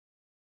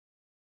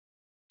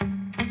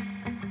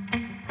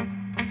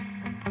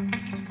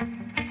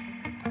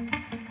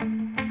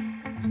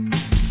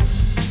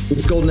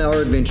It's Golden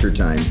Hour Adventure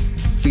Time,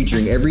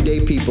 featuring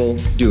everyday people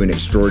doing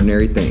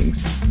extraordinary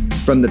things.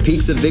 From the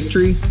peaks of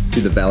victory to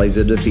the valleys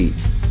of defeat,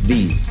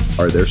 these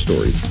are their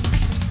stories.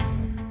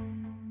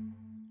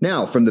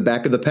 Now, from the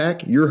back of the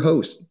pack, your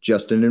hosts,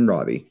 Justin and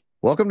Robbie.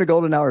 Welcome to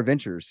Golden Hour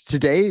Adventures.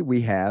 Today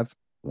we have,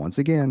 once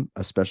again,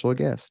 a special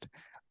guest.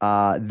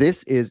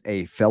 This is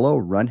a fellow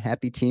Run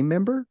Happy team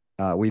member.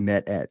 We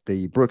met at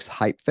the Brooks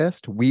Hype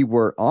Fest. We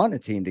were on a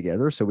team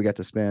together, so we got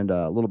to spend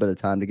a little bit of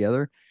time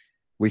together.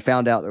 We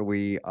found out that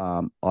we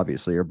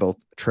obviously are both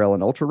trail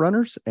and ultra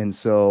runners, and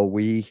so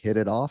we hit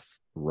it off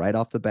right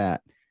off the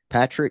bat.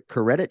 Patrick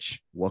Kuretich,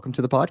 welcome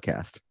to the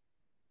podcast.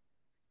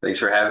 Thanks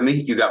for having me.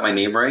 You got my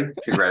name right.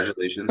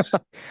 Congratulations.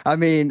 I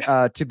mean,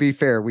 to be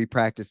fair, we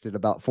practiced it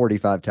about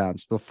 45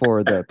 times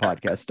before the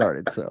podcast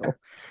started. So,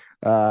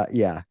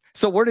 yeah.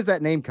 So where does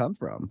that name come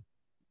from?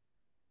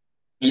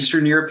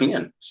 Eastern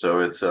European.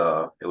 So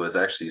it was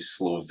actually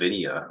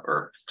Slovenia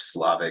or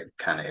Slavic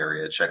kind of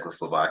area,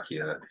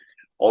 Czechoslovakia,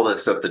 all that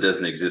stuff that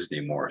doesn't exist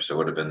anymore. So it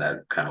would have been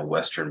that kind of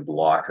Western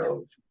bloc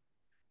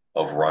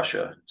of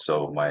Russia.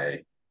 So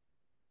my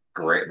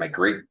great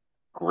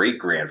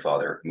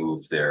grandfather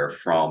moved there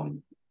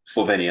from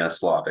Slovenia,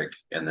 Slavic,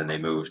 and then they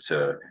moved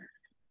to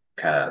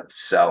kind of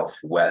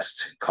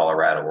southwest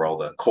Colorado where all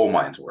the coal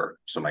mines were.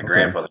 So my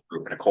grandfather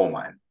grew up in a coal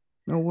mine.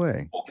 No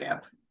way. Coal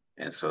camp.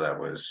 And so that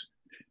was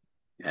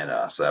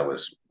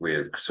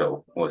weird.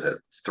 So what was it?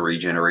 3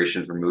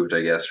 generations removed,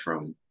 I guess,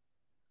 from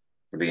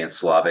being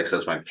Slavic. So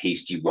that's why I'm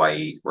pasty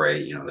white,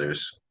 right? You know,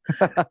 there's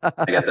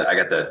I got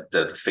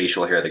the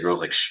facial hair that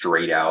grows like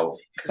straight out.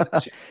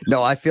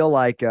 No, I feel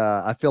like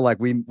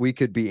we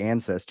could be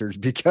ancestors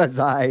because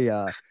I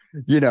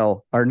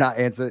are not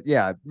ancestors.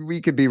 Yeah,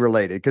 we could be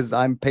related because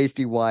I'm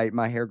pasty white.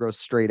 My hair grows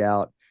straight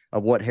out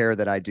of what hair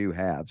that I do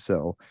have.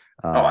 So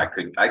I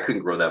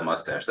couldn't grow that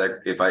mustache. That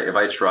if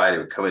I tried, it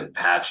would come in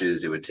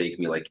patches. It would take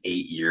me like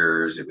 8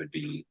 years. It would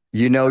be,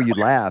 you'd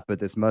laugh, but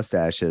this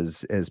mustache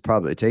has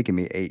probably taken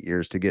me 8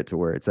 years to get to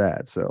where it's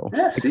at. So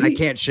yeah, I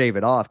can't shave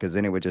it off because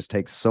then it would just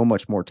take so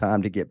much more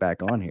time to get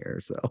back on here.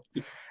 So,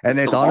 and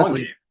it's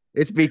honestly,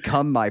 it's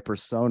become my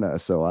persona.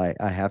 So I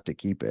have to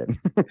keep it.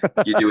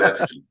 You do have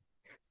to keep.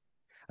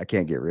 I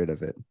can't get rid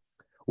of it.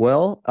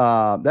 Well,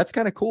 that's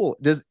kind of cool.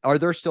 Are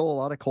there still a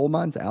lot of coal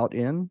mines out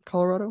in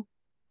Colorado?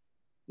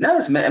 Not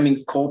as many. I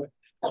mean, coal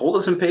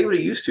doesn't pay what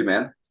it used to,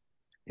 man.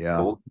 Yeah.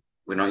 Coal,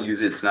 we don't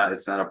use it. It's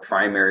not a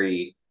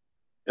primary,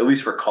 at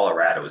least for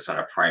Colorado, it's not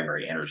a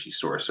primary energy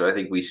source. So I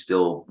think we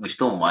still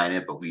mine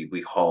it, but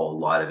we haul a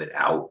lot of it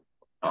out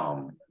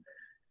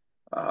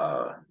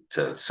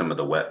to some of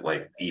the wet,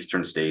 like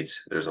eastern states.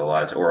 There's a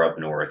lot, or up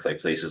north, like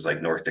places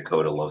like North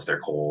Dakota loves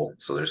their coal.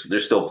 So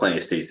there's still plenty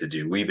of states to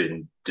do. We've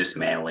been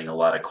dismantling a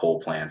lot of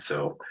coal plants,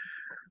 so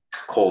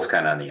coal's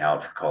kind of on the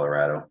out for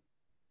Colorado.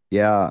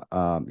 Yeah,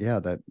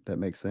 that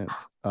makes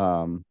sense.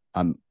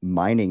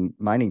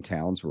 Mining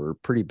towns were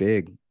pretty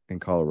big in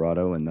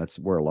Colorado, and that's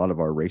where a lot of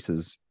our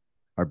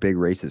big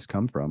races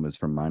come from, is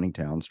from mining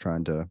towns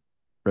trying to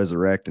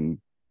resurrect and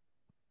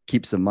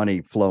keep some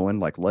money flowing,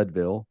 like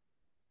Leadville,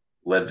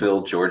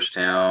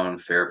 Georgetown,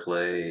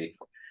 Fairplay,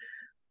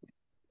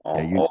 all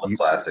the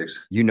classics.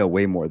 You know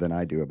way more than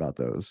I do about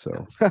those,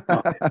 so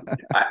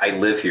I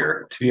live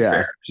here, to be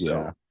fair. So.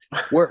 Yeah.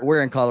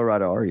 Where in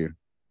Colorado are you?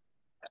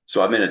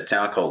 So I'm in a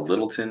town called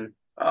Littleton,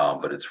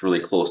 but it's really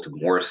close to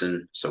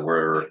Morrison.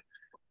 So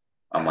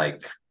I'm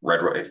like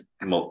Red Rock.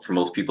 For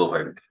most people,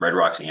 if Red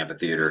Rocks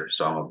Amphitheater.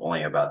 So I'm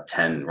only about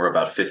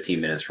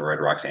 15 minutes from Red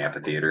Rocks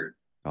Amphitheater.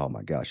 Oh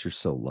my gosh, you're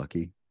so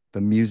lucky.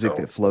 The music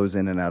that flows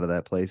in and out of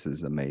that place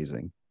is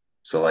amazing.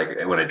 So like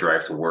when I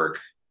drive to work,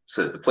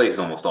 so the place is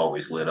almost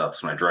always lit up.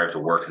 So when I drive to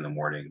work in the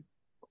morning,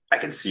 I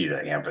can see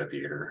the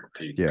amphitheater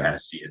because you can kind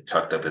of see it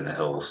tucked up in the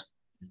hills.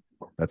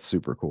 That's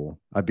super cool.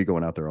 I'd be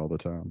going out there all the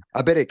time.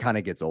 I bet it kind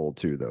of gets old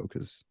too, though,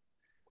 because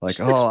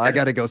I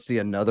got to go see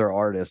another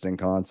artist in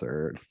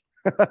concert.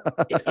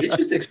 It's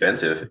just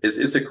expensive.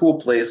 It's a cool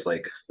place.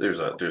 Like there's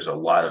a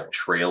lot of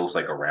trails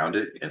like around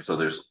it, and so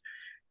there's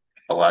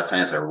a lot of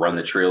times I run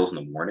the trails in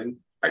the morning.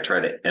 I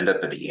try to end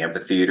up at the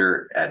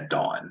amphitheater at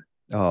dawn.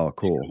 Oh,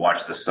 cool!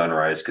 Watch the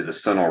sunrise because the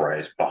sun will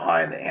rise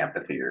behind the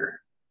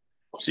amphitheater.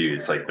 So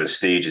it's like the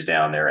stage is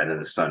down there, and then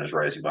the sun is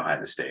rising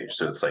behind the stage.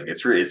 So it's like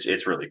it's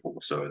really cool.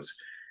 So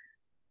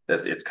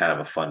it's kind of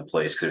a fun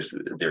place because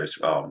there's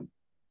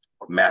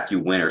Matthew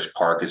Winters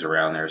Park is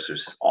around there. So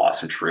there's this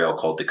awesome trail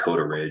called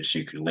Dakota Ridge. So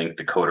you can link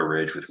Dakota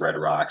Ridge with Red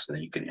Rocks, and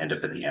then you can end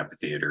up in the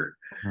amphitheater.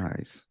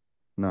 Nice.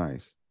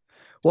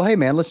 Well, hey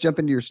man, let's jump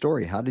into your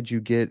story. How did you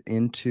get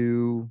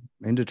into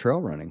trail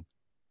running?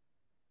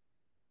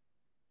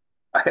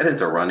 I got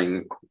into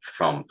running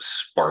from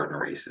Spartan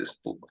races.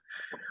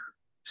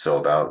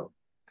 So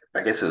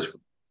I guess it was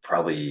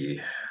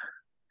probably,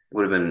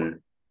 would have been,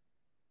 I'm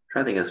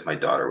trying to think if my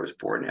daughter was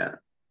born yet.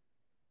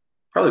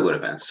 Probably would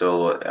have been.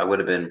 So I would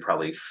have been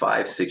probably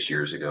 5-6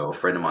 years ago. A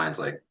friend of mine's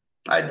like,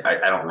 I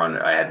don't run.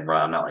 I hadn't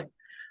run. I'm not like,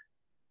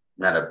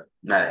 not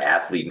an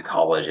athlete in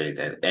college,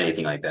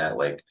 anything like that.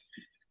 Like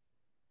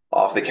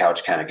off the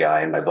couch kind of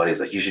guy, and my buddy's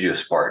like, you should do a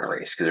Spartan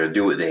race because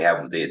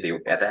they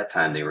at that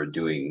time they were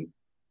doing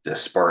the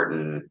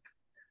Spartan.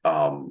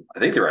 I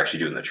think they were actually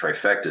doing the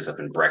trifectas up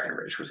in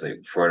Breckenridge, which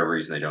they for whatever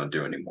reason they don't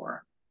do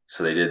anymore.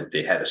 So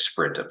they had a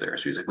sprint up there.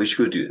 So he's like, we should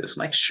go do this.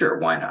 I'm like, sure,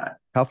 why not?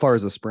 How far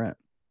is a sprint?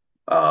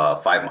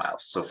 5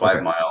 miles. So five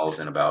Okay. miles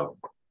and about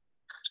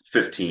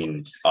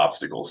 15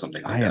 obstacles,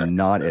 something like I that. am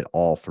not at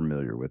all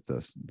familiar with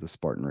the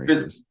Spartan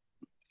races.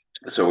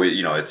 So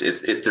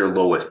it's their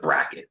lowest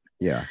bracket.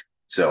 Yeah.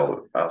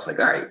 So I was like,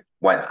 all right,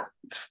 why not?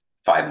 It's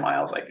 5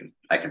 miles.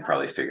 I can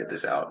probably figure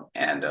this out.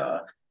 And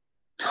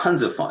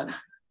tons of fun.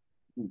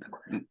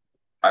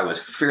 I was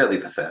fairly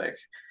pathetic.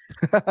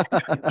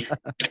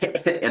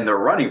 And the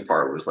running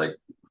part was like,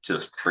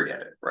 just forget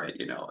it, right?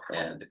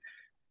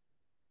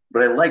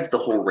 But I liked the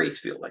whole race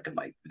feel, like I'm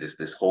like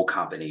this whole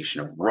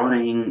combination of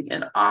running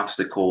and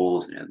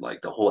obstacles, and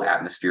like the whole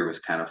atmosphere was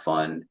kind of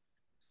fun.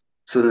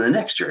 So then the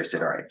next year I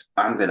said, all right,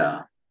 I'm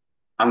gonna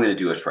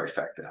do a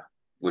trifecta,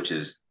 which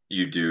is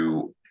you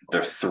do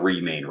the three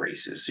main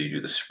races. So you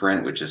do the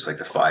sprint, which is like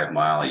the 5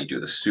 mile, you do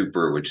the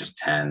super, which is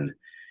 10,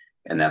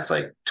 and that's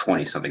like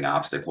 20 something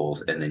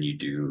obstacles, and then you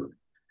do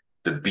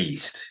the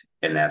beast,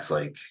 and that's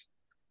like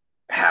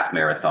half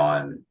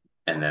marathon,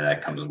 and then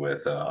that comes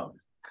with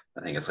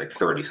I think it's like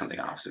 30 something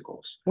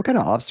obstacles. What kind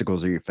of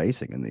obstacles are you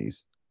facing in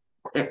these?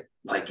 It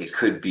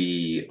could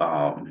be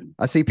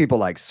I see people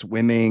like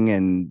swimming,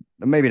 and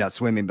maybe not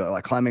swimming, but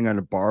like climbing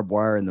under barbed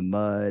wire in the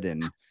mud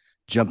and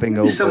jumping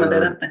over. some of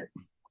that.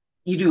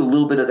 You do a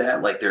little bit of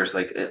that. Like there's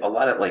like a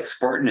lot of like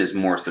Spartan is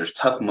more. So there's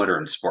Tough Mudder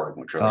and Spartan,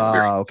 which are like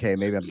okay,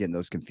 maybe I'm getting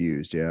those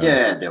confused. Yeah.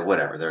 yeah, they're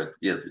whatever.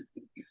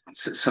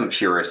 Some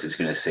purist is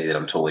going to say that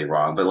I'm totally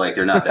wrong, but like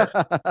they're not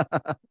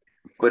that.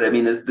 But I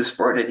mean, the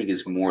Spartan I think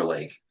is more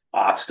like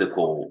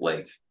obstacle,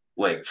 like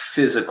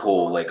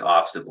physical, like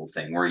obstacle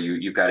thing where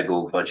you've got to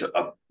go a bunch of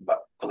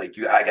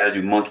I got to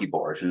do monkey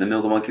bars. In the middle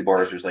of the monkey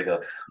bars, there's like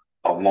a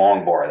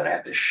long bar that I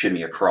have to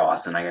shimmy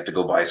across, and I have to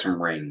go buy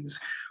some rings,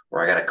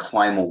 or I got to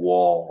climb a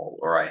wall,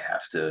 or I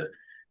have to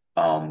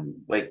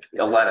like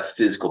a lot of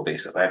physical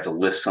base stuff. I have to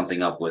lift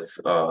something up with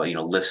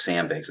lift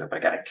sandbags up. I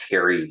got to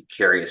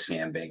carry a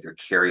sandbag or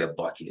carry a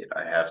bucket.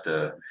 I have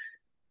to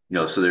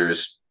so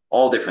there's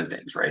all different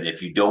things, right? And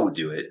if you don't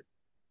do it,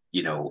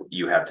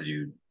 you have to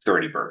do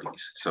 30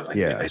 burpees. So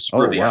if I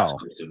screw the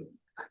obstacle,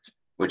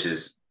 which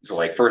is so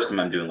like first time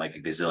I'm doing like a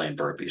gazillion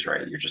burpees,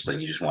 right? You're just like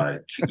you just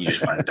want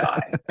to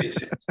die,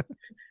 basically.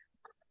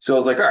 So I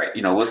was like, all right,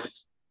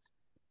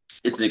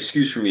 it's an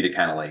excuse for me to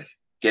kind of like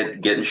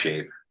get in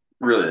shape.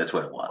 Really, that's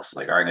what it was.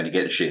 Like, all right, I'm going to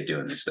get in shape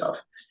doing this stuff.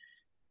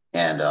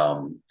 And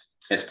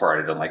as part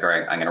of it, I'm like, all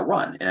right, I'm going to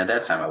run. And at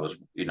that time, I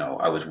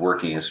was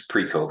working as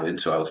pre-COVID,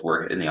 so I was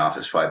working in the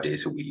office 5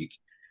 days a week,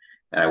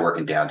 and I work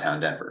in downtown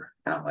Denver.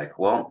 And I'm like,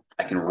 well,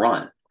 I can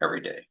run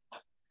every day.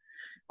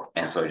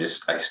 And so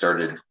I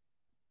started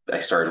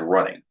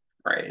running,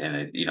 right?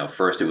 And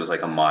first it was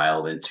like a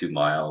mile, then 2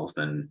 miles,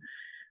 then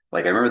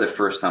like I remember the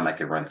first time I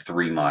could run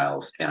 3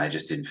 miles, and I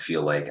just didn't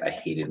feel like I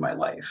hated my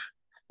life.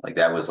 Like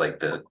that was like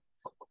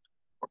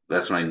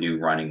that's when I knew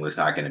running was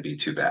not going to be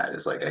too bad.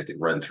 It's like I could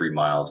run 3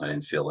 miles and I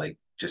didn't feel like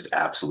just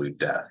absolute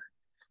death.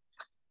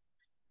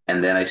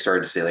 And then I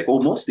started to say like,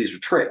 well, most of these are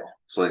trail.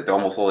 So like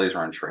almost all these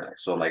are on trails.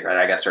 So I'm like,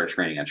 I got to start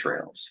training on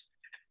trails.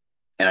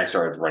 And I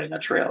started running on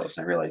trails.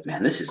 And I realized,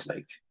 man, this is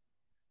like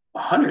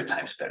 100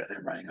 times better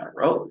than running on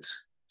roads.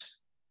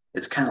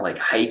 It's kind of like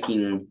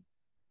hiking,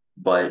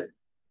 but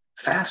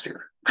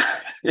faster.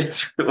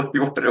 It's really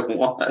what it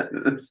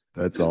was.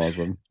 That's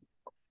awesome.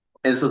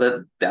 And so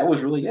that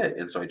was really it.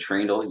 And so I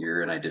trained all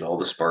year, and I did all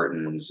the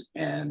Spartans,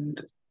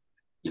 and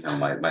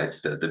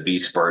the B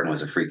Spartan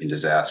was a freaking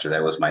disaster.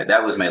 That was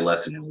my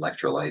lesson in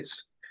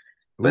electrolytes.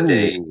 But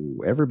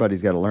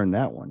everybody's got to learn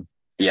that one.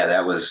 Yeah,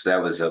 that was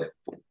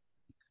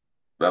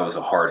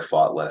a hard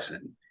fought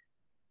lesson.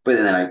 But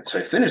then I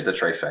finished the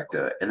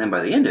trifecta, and then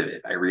by the end of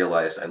it, I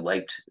realized I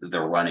liked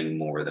the running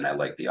more than I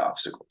liked the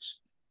obstacles.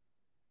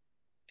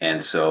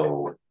 And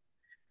so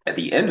at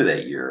the end of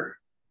that year,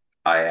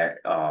 I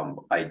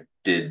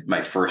did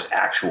my first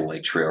actual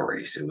like trail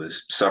race. It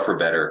was Suffer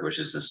Better, which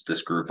is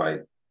this group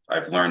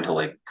I've learned to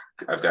like.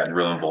 I've gotten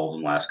real involved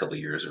in the last couple of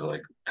years. They're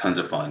like tons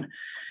of fun.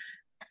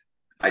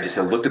 I just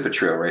had looked up a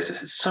trail race. I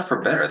said,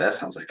 Suffer Better. That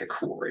sounds like a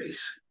cool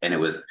race. And it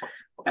was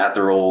at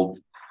their old.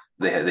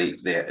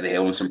 They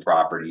own some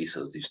property,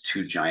 so these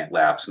 2 giant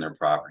laps in their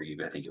property.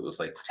 I think it was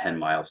like 10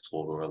 miles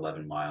total or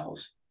 11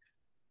 miles.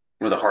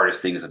 One of the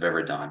hardest things I've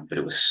ever done, but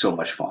it was so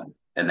much fun.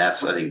 And I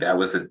think that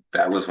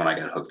was when I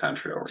got hooked on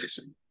trail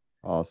racing.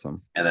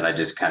 Awesome. And then I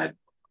just kind of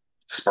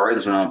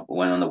Spartans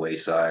went on the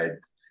wayside.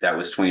 That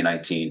was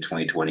 2019,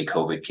 2020.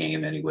 COVID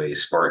came anyway.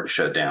 Spartan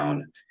shut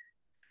down,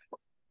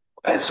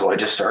 and so I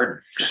just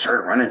started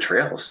running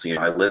trails.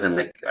 I live in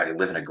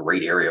a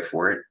great area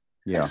for it.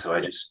 Yeah. And so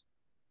I just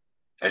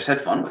had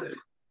fun with it,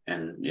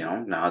 and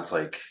now it's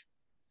like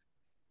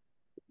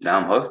now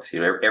I'm hooked.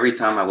 Every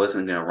time I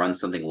wasn't going to run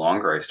something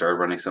longer, I started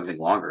running something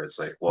longer. It's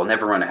like, well, I'll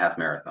never run a half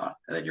marathon,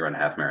 and then you run a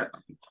half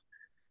marathon.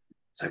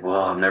 It's like,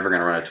 well, I'm never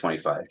going to run a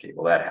 25K.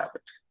 Well, that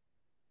happened.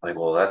 Like,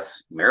 well,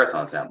 that's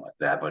marathon's not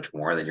that much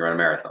more. Then you run a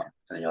marathon,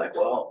 and then you're like,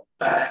 well,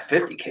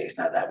 50K is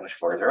not that much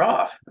further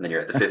off. And then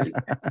you're at the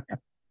 50K,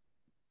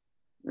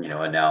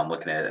 and now I'm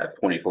looking at a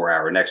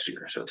 24-hour next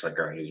year. So it's like,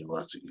 all right,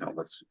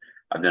 let's.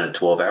 I've done a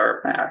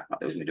 12-hour.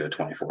 I was gonna do a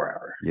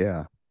 24-hour.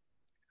 Yeah.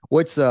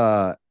 What's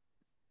so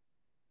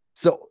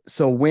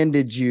when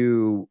did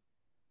you,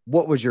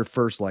 what was your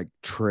first like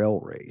trail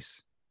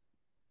race?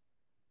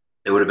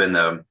 It would have been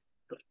the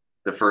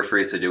first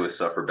race I did with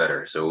Suffer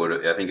Better.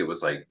 So I think it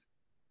was like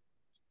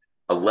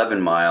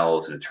 11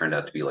 miles, and it turned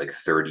out to be like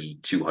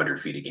 3,200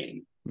 feet a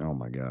gain. Oh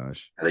my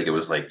gosh. I think it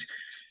was like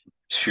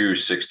two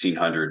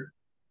 1,600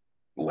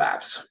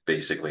 laps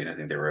basically, and I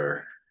think they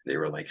were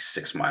like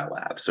 6 mile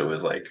laps. So it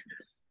was like,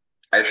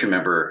 I just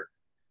remember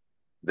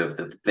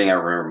the thing I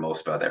remember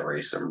most about that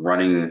race. I'm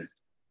running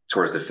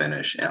towards the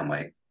finish, and I'm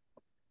like,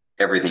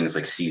 everything's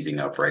like seizing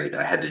up, right?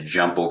 And I had to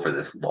jump over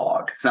this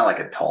log. It's not like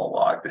a tall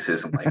log. This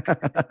isn't like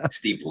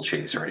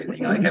steeplechase or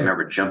anything. Like, I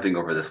remember jumping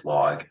over this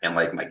log and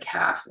like my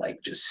calf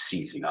like just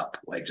seizing up,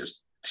 like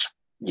just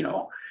you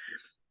know.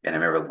 And I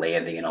remember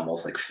landing and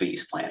almost like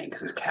face planting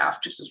because his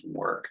calf just doesn't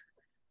work.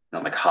 And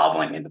I'm like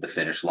hobbling into the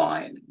finish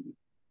line.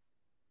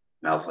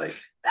 And I was like,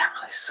 that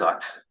really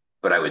sucked.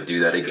 But I would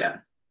do that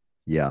again.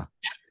 Yeah.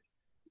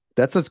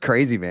 That's what's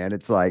crazy, man.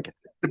 It's like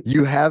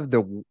you have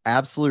the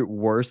absolute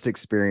worst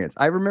experience.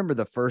 I remember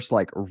the first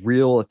like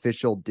real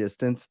official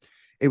distance.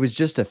 It was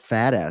just a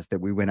fat ass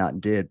that we went out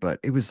and did, but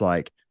it was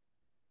like,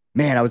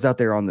 man, I was out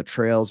there on the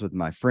trails with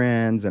my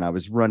friends and I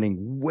was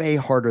running way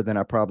harder than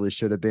I probably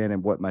should have been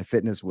and what my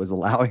fitness was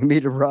allowing me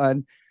to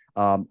run.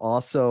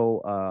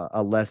 Also,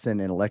 a lesson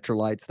in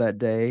electrolytes that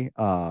day.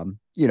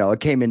 It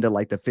came into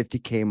like the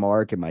 50K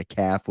mark and my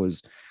calf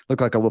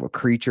looked like a little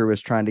creature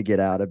was trying to get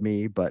out of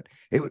me. But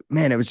it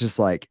was just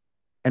like,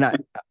 and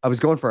I was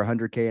going for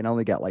 100K and I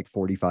only got like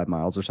 45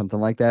 miles or something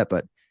like that.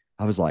 But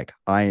I was like,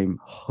 I'm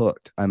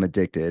hooked. I'm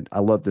addicted. I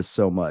love this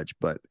so much.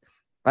 But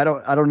I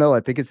don't know. I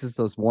think it's just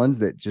those ones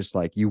that just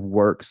like you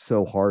work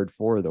so hard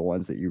for, the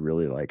ones that you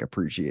really like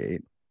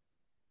appreciate.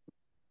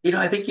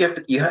 I think you have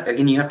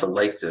to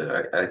like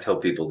to. I tell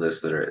people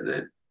this that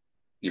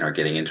are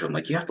getting into them,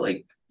 like you have to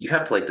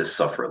like to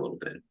suffer a little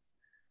bit.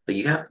 Like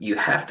you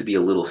have to be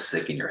a little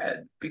sick in your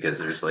head because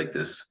there's like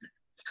this.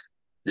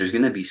 There's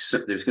gonna be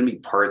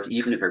parts,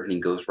 even if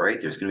everything goes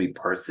right. There's gonna be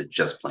parts that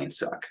just plain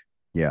suck.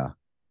 Yeah.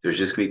 There's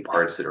just gonna be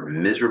parts that are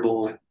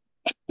miserable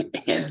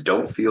and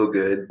don't feel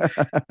good,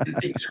 and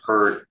things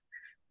hurt,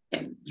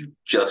 and you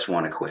just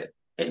want to quit,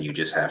 and you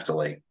just have to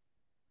like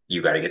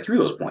you got to get through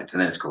those points,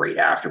 and then it's great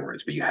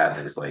afterwards. But you have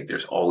this like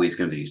there's always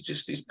going to be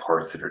these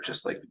parts that are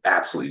just like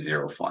absolutely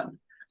zero fun.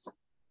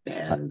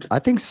 And I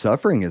think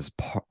suffering is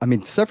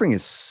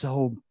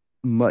so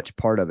much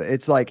part of it.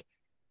 It's like,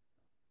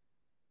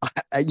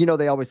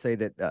 they always say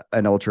that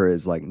an ultra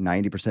is like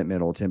 90%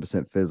 mental,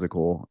 10%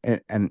 physical.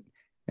 And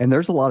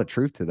there's a lot of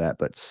truth to that,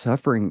 but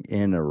suffering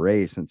in a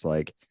race, it's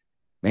like,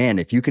 man,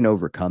 if you can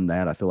overcome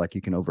that, I feel like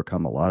you can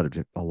overcome a lot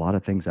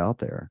of things out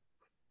there.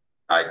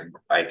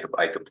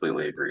 I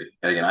completely agree.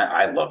 And again,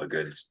 I love a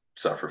good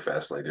suffer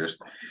fest. Like there's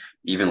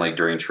even like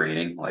during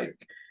training, like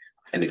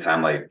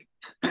anytime, like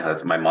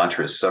that's my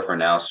mantra is suffer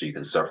now so you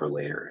can suffer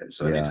later. And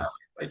so anytime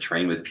I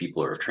train with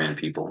people or have trained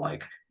people,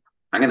 like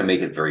I'm going to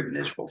make it very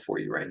miserable for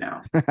you right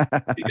now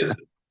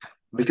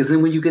because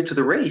then when you get to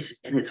the race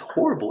and it's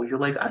horrible, you're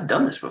like, I've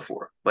done this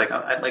before. Like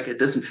I like it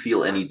doesn't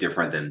feel any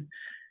different than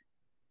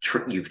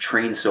you've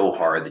trained so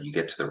hard that you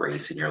get to the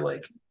race and you're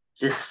like,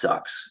 this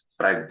sucks.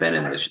 But I've been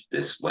in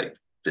this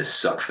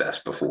suck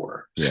fest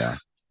before. Yeah.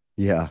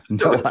 Yeah.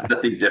 So it's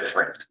nothing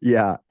different.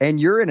 Yeah. And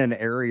you're in an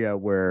area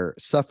where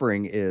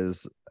suffering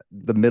is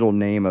the middle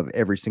name of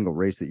every single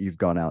race that you've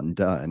gone out and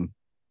done.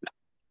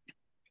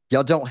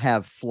 Y'all don't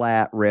have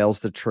flat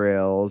rails to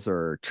trails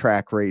or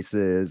track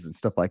races and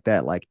stuff like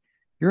that. Like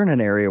you're in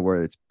an area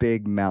where it's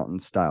big mountain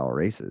style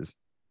races.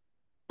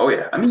 Oh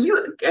yeah. I mean,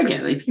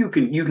 if you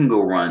can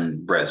go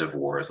run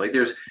reservoirs. Like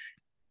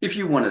if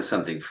you wanted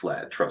something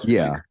flat, trust me, you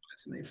can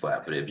something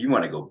flat. But if you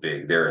want to go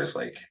big, there is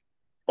like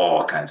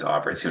all kinds of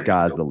opportunities.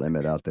 Sky's the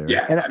limit out there.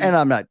 Yeah. And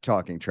I'm not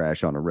talking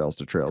trash on a rails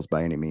to trails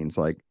by any means.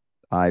 Like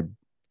I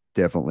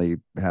definitely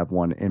have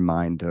one in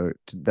mind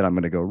that I'm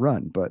going to go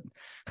run, but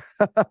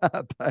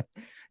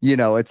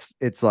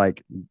it's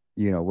like,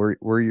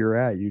 where you're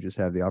at, you just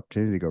have the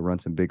opportunity to go run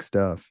some big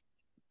stuff.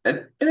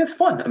 And it's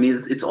fun. I mean,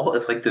 it's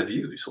like the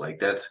views. Like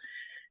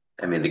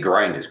the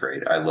grind is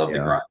great. I love the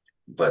grind,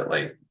 but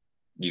like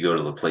you go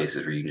to the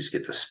places where you just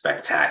get the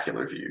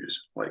spectacular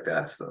views. Like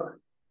that's what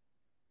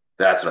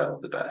I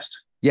love the best.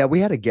 Yeah,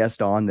 we had a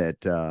guest on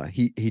that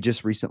he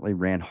just recently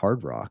ran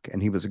Hard Rock,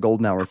 and he was a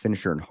golden hour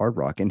finisher in Hard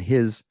Rock. And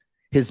his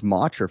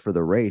mantra for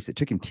the race, it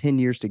took him 10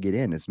 years to get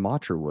in. His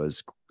mantra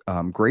was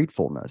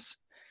gratefulness.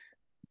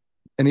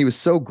 And he was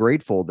so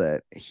grateful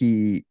that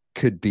he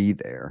could be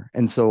there.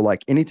 And so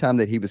like anytime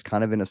that he was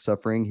kind of in a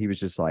suffering, he was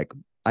just like,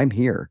 I'm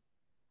here.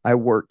 I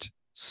worked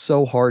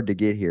so hard to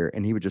get here.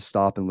 And he would just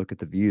stop and look at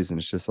the views. And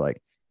it's just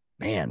like,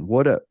 man,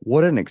 what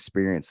an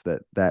experience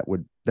that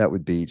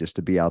would be, just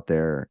to be out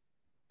there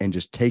and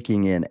just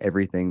taking in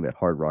everything that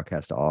Hard Rock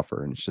has to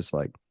offer. And it's just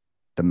like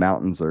the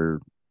mountains are,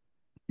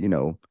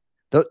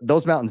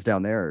 those mountains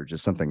down there are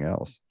just something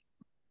else.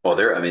 Well,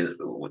 I mean,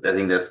 I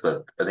think that's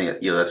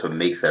what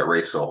makes that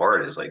race so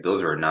hard is like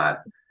these are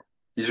not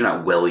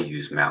well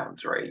used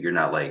mountains, right? You're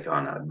not like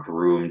on a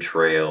groomed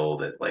trail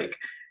that like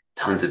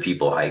tons of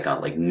people hike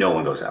on. Like no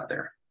one goes out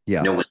there.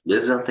 Yeah. No one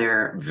lives out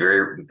there.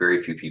 Very,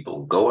 very few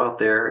people go out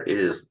there.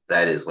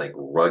 That is like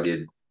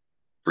rugged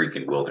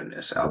freaking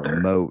wilderness out there.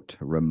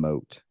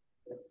 Remote.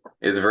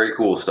 It's very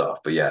cool stuff.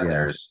 But yeah,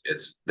 Yeah.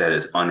 that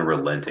is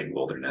unrelenting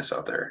wilderness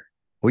out there.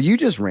 Well, you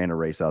just ran a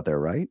race out there,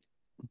 right?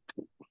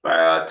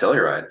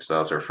 Telluride. So that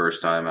was our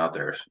first time out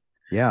there.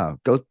 Yeah.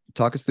 Go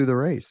talk us through the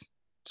race.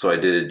 So I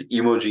did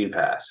Emogene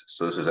Pass.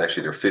 So this was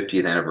actually their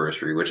 50th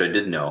anniversary, which I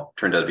didn't know.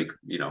 Turned out to be,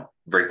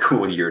 very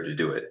cool year to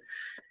do it.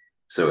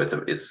 So it's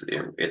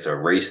a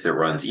race that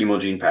runs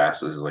Emogene Pass.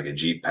 This is like a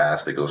Jeep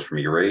pass that goes from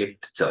Ouray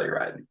to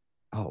Telluride.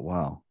 Oh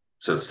wow!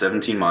 So it's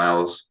 17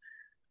 miles,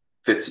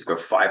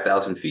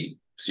 5,000 feet.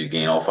 So you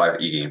gain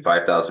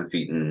 5,000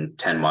 feet in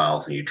 10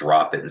 miles, and you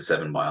drop it in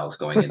 7 miles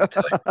going into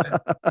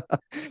Telluride.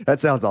 That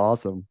sounds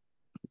awesome.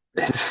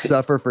 Just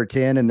suffer for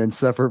 10 and then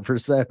suffer for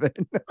 7.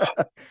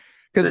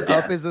 Because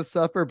up is a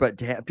suffer, but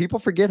people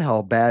forget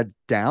how bad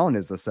down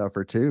is a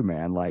suffer too,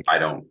 man. Like I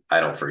don't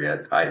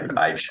forget. I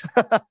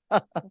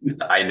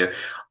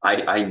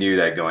knew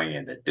that going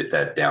in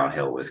that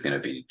downhill was going to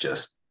be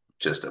just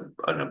an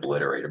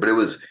obliterator, but it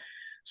was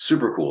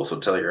super cool. So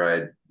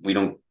Telluride, we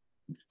don't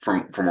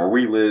from where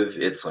we live,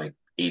 it's like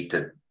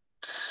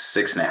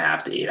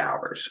 6.5 to 8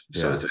 hours.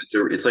 So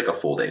it's like a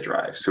full day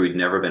drive. So we'd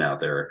never been out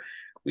there.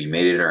 We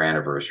made it our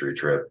anniversary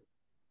trip.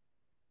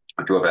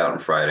 I drove out on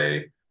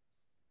Friday.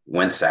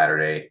 Went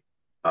Saturday.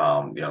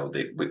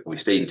 We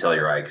stayed in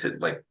Telluride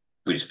because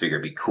we just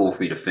figured it'd be cool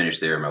for me to finish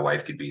there. My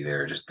wife could be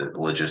there. Just the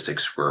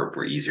logistics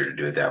were easier to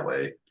do it that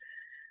way.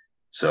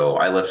 So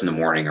I left in the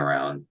morning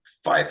around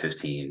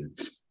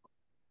 5:15.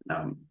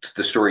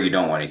 The story you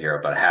don't want to hear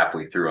about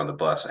halfway through on the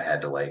bus, I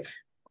had to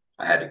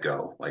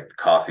go, like the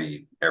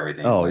coffee,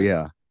 everything. Oh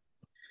yeah.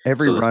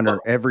 Every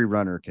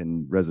runner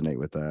can resonate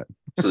with that.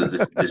 So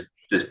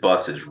this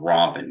bus is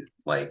romping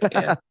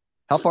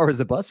How far was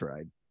the bus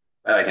ride?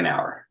 Like an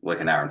hour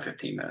and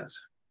 15 minutes.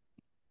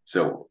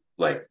 So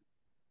like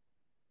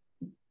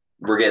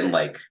we're getting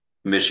like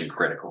mission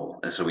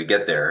critical. And so we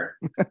get there.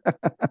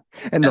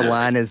 and the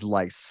line is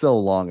like so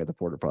long at the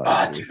porta potty.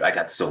 Oh, dude, I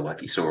got so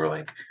lucky. So we're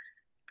like,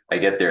 I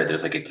get there,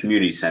 there's like a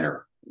community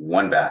center,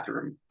 one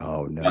bathroom,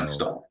 oh no, one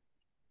stall.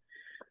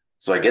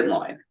 So I get in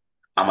line.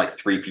 I'm like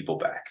 3 people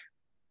back.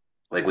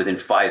 Like within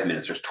 5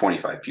 minutes, there's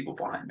 25 people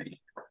behind me.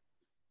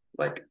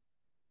 Like,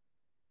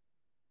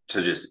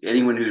 so just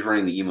anyone who's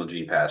running the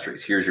Emogene Pass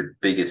race, here's your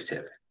biggest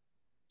tip.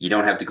 You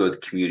don't have to go to the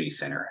community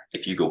center.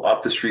 If you go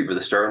up the street where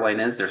the start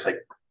line is, there's like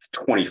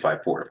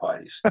 25 porta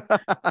potties.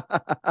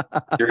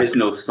 There is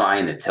no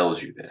sign that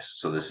tells you this.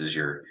 So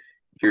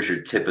here's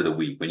your tip of the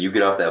week. When you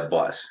get off that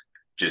bus,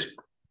 just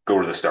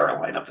go to the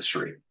start line up the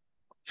street.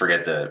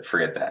 Forget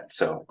that.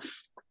 So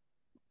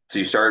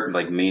you start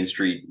like Main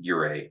Street,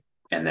 Ouray,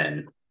 and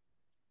then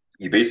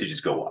you basically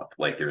just go up.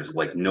 Like there's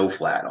like no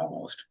flat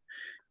almost.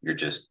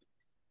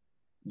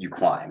 You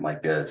climb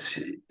like this.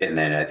 And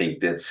then I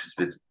think that's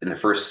in the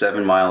first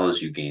 7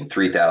 miles, you gain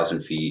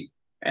 3,000 feet.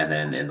 And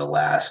then in the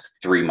last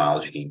 3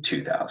 miles, you gain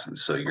 2,000.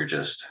 So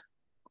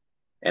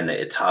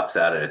it tops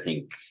out at, I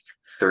think,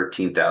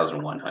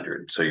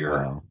 13,100. So you're,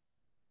 wow.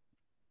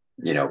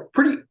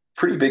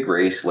 Pretty big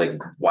race, like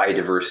wide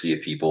diversity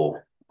of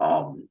people.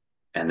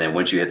 And then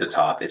once you hit the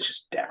top, it's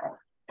just down.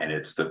 And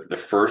it's the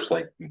first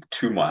like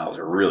 2 miles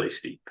are really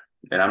steep.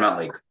 And I'm not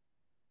like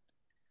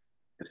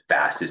the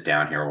fastest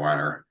downhill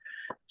runner.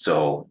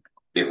 So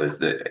it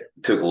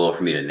took a little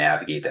for me to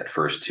navigate that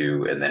first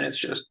 2, and then it's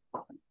just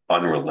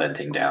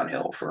unrelenting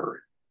downhill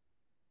for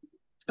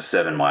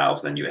 7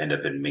 miles. Then you end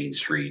up in Main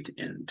Street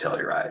in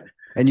Telluride.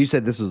 And you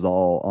said this was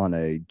all on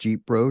a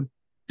Jeep road?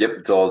 Yep,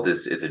 it's all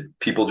this.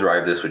 People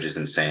drive this, which is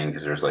insane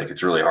because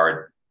it's really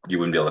hard. You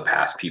wouldn't be able to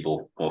pass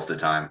people most of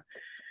the time,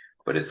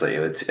 but it's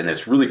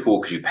really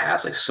cool because you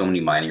pass like so many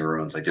mining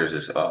ruins. Like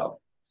there's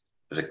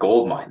a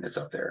gold mine that's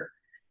up there,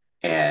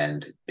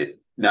 and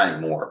not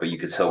anymore, but you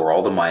could tell where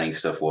all the mining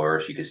stuff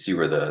was. You could see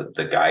where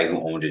the guy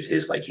who owned it, he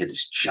had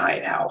this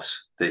giant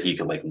house that he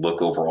could like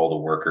look over all the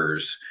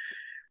workers.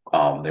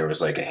 There was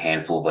like a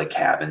handful of like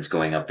cabins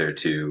going up there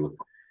too.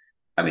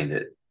 I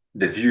mean,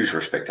 the views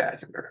were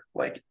spectacular.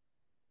 Like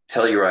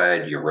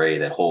Telluride, Ouray,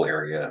 that whole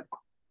area,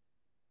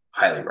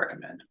 highly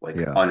recommend. Like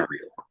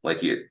unreal. Like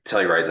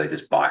Telluride's like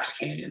this box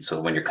canyon.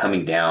 So when you're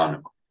coming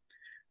down,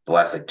 the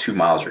last like 2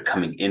 miles, you're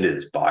coming into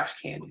this box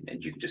canyon,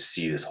 and you can just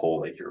see this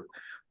whole like your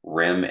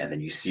rim, and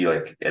then you see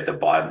like at the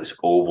bottom this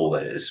oval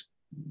that is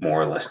more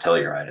or less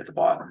Telluride at the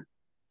bottom,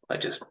 like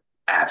just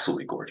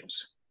absolutely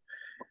gorgeous.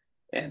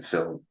 And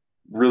so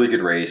really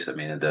good race. I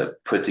mean, the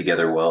put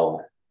together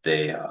well.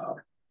 They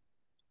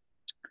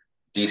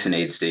decent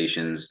aid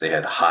stations. They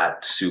had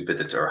hot soup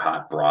or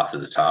hot broth at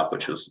the top,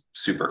 which was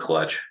super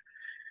clutch.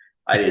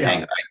 I didn't Yeah.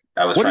 hang.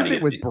 I was What trying is to it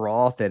get. with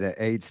broth at an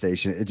aid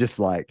station? It just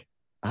like,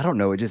 I don't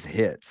know. It just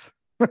hits.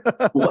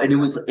 Well, and it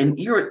was, and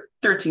you're at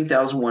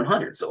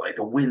 13,100, so like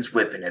the wind's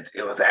whipping. It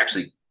was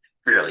actually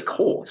fairly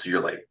cold. So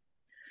you're like,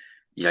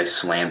 I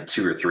slammed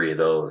two or three of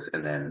those,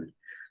 and then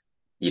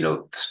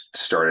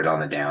started on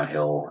the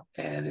downhill,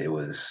 and it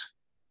was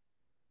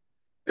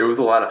a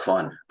lot of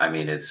fun. I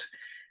mean,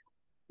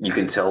 you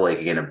can tell,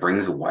 like, again, it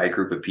brings a wide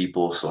group of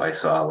people. So I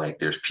saw like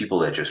there's people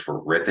that just were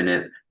ripping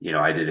it.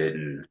 I did it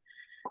in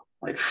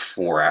like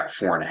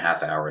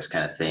 4.5 hours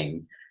kind of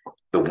thing.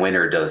 The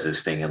winner does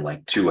this thing in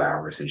like 2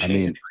 hours and I change.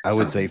 mean, I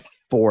would say Something.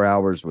 4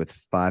 hours with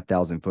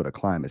 5,000 foot of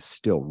climb is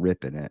still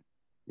ripping it.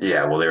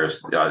 Yeah, well,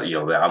 there's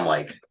I'm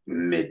like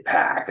mid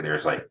pack, and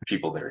there's like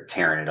people that are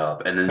tearing it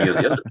up, and then the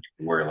other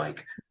people were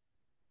like,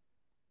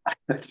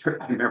 I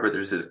remember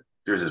there's this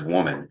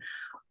woman.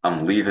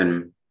 I'm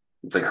leaving.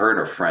 It's like her and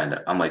her friend.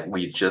 I'm like,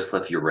 we just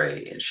left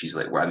Uray, and she's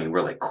like, well, I mean,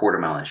 we're like quarter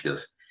mile, and she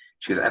goes,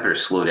 I better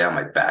slow down.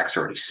 My back's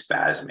already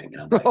spasming,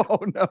 and I'm like, Oh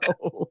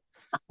no.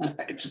 I'm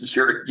like,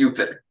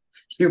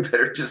 you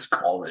better just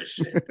call this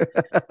shit.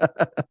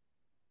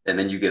 And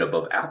then you get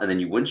above out, and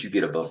then once you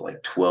get above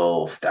like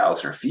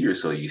 12,000 feet or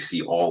so, you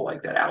see all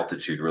like that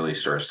altitude really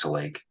starts to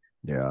like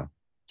Yeah.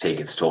 take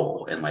its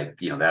toll, and like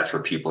that's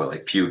where people are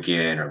like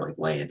puking or like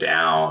laying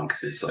down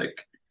because it's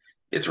like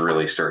it's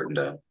really starting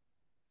to.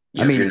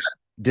 I If you're mean, not,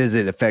 does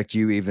it affect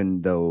you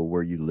even though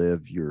where you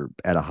live, you're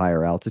at a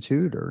higher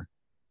altitude or?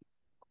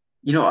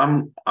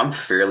 I'm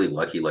fairly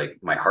lucky. Like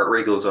my heart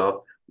rate goes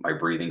up, my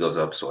breathing goes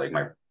up, so like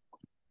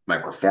my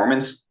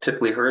performance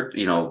typically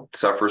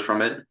suffers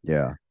from it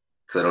Yeah.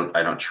 because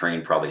I don't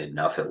train probably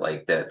enough at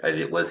like that.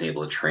 Wasn't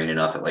able to train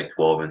enough at like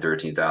 12 and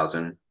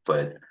 13,000,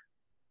 but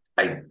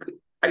I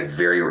I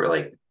very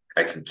like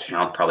I can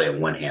count probably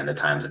on one hand the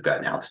times I've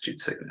gotten altitude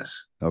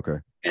sickness, Okay.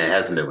 and it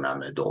hasn't been when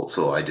I'm an adult.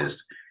 So I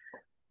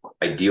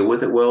deal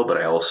with it well, but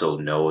I also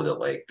know that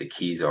like the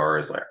keys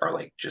are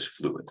just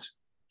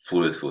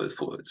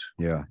fluids,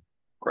 Yeah.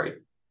 right?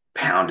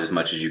 Pound as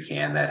much as you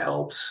can. That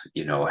helps.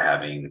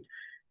 Having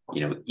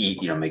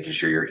making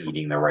sure you're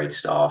eating the right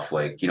stuff,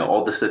 like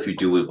all the stuff you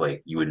do with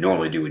like you would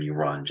normally do when you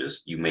run.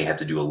 Just you may have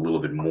to do a little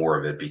bit more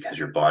of it because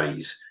your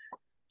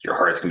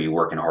heart's gonna be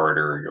working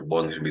harder, your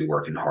lungs gonna be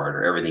working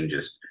harder. Everything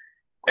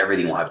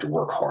will have to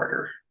work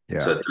harder.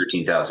 Yeah. So at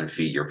 13,000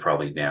 feet, you're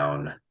probably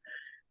down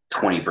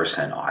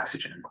 20%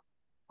 oxygen,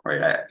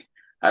 right?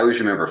 I always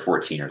remember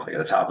 14 or like at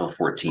the top of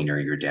 14 or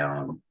you're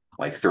down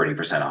like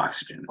 30%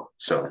 oxygen.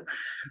 So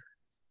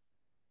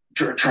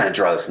trying to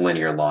draw this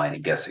linear line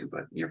and guessing,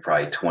 but you're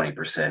probably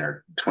 20%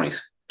 or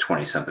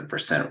 20 something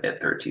percent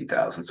at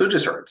 13,000. So it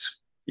just hurts.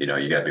 You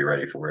got to be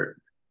ready for it.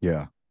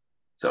 Yeah.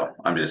 So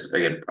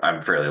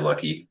I'm fairly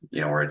lucky,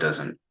 where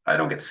I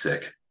don't get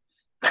sick.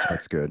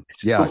 That's good. I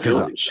Yeah. still Cause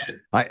feel this shit.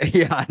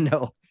 I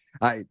know.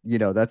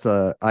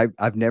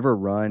 I've never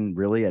run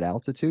really at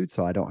altitude,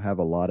 so I don't have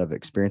a lot of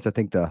experience. I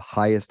think the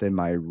highest in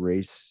my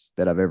race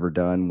that I've ever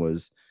done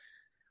was,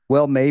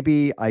 well,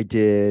 maybe I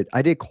did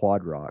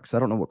quad rocks. I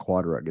don't know what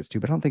quad rock gets to,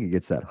 but I don't think it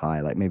gets that high,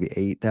 like maybe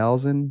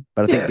 8,000.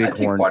 But I think Yeah, I think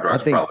Bighorn, quad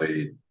rock's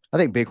probably. I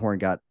think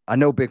I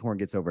know Bighorn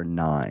gets over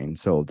 9.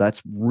 So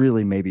that's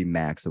really maybe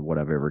max of what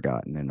I've ever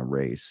gotten in a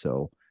race.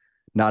 So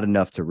not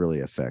enough to really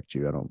affect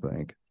you, I don't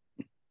think.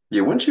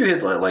 Yeah, once you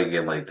hit like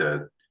again like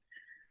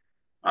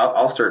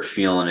I'll start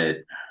feeling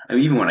it. I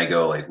mean, even when I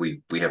go, like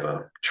we have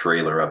a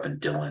trailer up in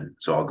Dillon,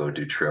 so I'll go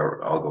do trail.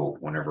 I'll go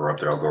whenever we're up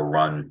there. I'll go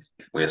run.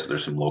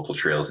 There's some local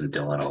trails in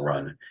Dillon. I'll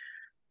run,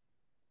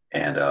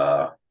 and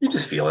you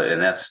just feel it,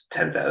 and that's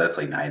 10,000. That's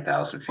like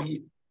 9,000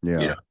 feet.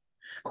 Yeah.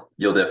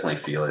 You'll definitely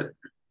feel it.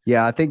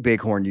 Yeah, I think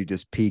Bighorn, you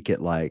peak at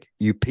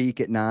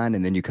 9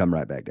 and then you come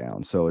right back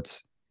down. So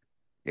it's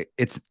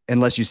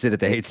unless you sit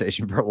at the aid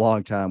station for a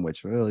long time,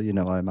 which, well,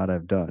 I might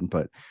have done,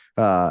 but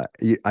I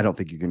don't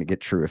think you're going to get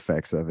true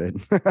effects of it.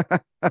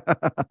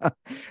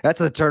 That's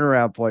the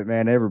turnaround point,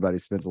 man. Everybody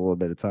spends a little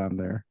bit of time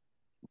there.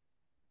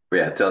 But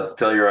yeah,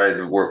 tell you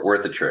right,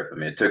 worth the trip. I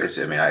mean, it took us.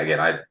 I mean,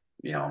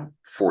 I'm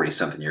 40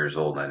 something years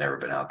old and I've never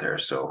been out there.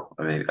 So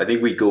I mean, I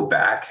think we go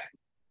back.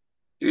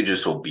 It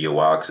just will be a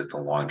while because it's a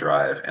long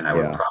drive, and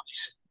Yeah.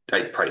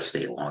 I'd probably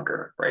stay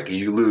longer, right? Because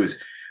you lose.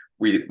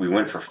 We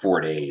went for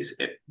 4 days,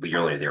 but you're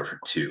only there for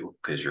 2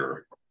 because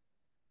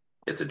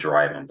it's a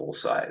drive on both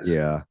sides.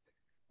 Yeah.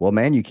 Well,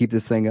 man, you keep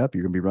this thing up,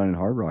 you're gonna be running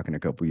hard rock in a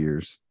couple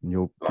years, and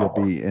you'll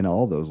be in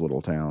all those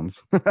little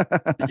towns.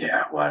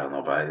 Yeah, well, I don't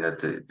know, but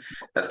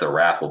that's the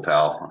raffle,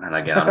 pal. And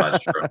again, I'm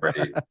not sure I'm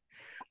ready.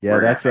 Yeah,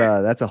 that's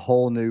a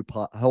whole nother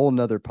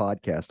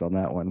podcast on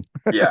that one.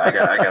 Yeah, I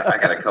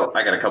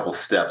got a couple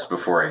steps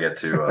before I get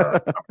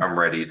to I'm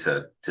ready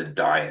to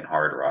die in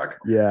hard rock.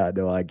 Yeah,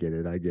 no, I get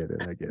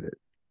it.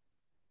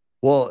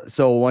 Well,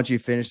 so once you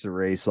finish the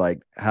race,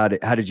 like how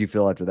did you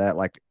feel after that?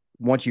 Like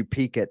once you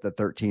peak at the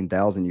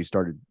 13,000,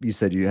 you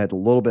said you had a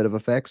little bit of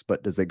effects,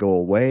 but does it go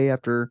away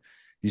after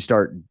you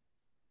start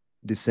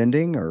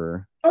descending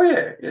or? Oh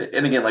yeah.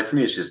 And again, like for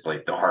me, it's just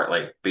like the heart,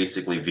 like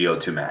basically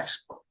VO2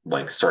 max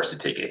like starts to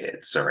take a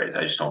hit. So right,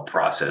 I just don't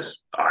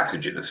process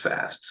oxygen as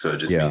fast. So it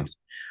just means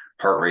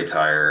heart rate's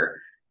higher.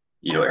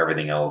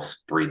 everything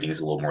else, breathing is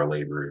a little more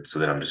labored. So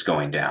then I'm just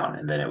going down,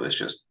 and then it was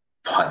just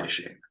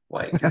punishing.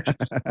 Like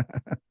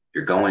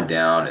you're going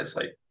down. It's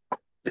like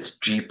it's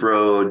Jeep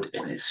road,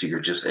 and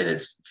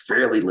it's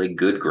fairly like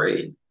good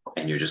grade,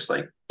 and you're just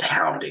like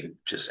pounding,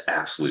 just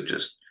absolute,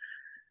 just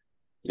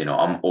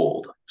I'm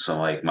old, so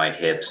like my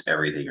hips,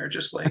 everything are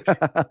just like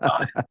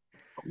not,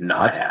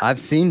 not I've happy.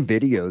 seen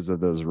videos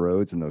of those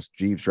roads and those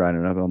Jeeps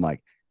riding up. I'm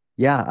like,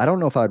 yeah, I don't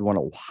know if I'd want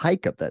to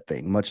hike up that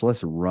thing, much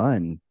less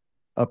run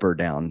up or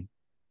down.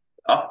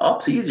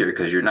 Up's easier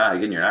because you're not. I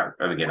mean,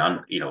 again,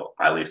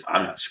 at least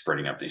I'm not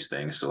sprinting up these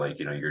things. So like,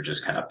 you're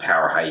just kind of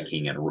power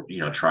hiking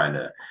and trying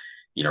to,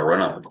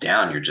 run up and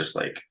down. You're just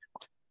like,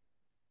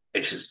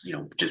 it's just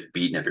just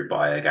beating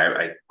everybody.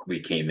 Like we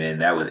came in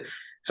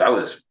so I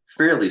was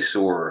fairly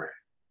sore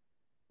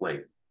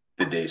like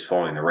the days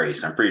following the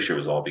race. I'm pretty sure it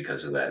was all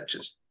because of that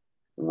just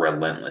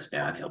relentless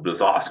downhill. But it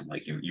was awesome.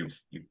 Like you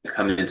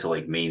come into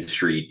like Main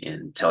Street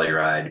in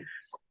Telluride,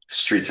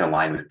 streets are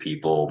lined with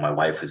people. My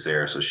wife was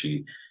there, so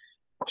she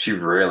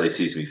rarely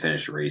sees me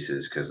finish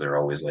races because they're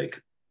always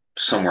like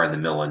somewhere in the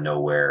middle of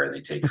nowhere and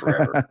they take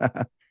forever.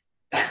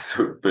 And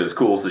so, but it's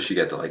cool. So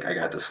I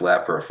got to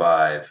slap her a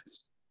 5,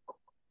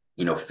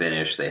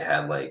 finish. They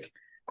had like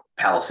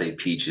Palisade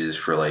peaches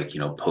for like,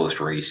 post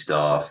race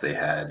stuff. They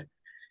had,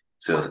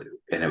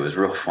 and it was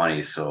real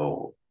funny.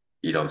 So,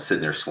 I'm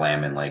sitting there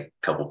slamming like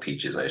a couple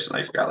peaches. I just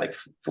like got like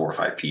 4 or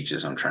 5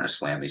 peaches. I'm trying to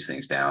slam these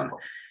things down.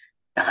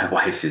 And my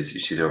wife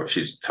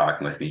she's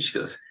talking with me. She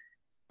goes,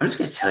 I'm just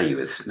going to tell you,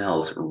 it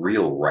smells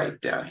real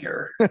ripe down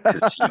here.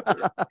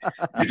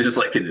 You're just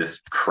like in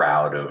this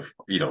crowd of,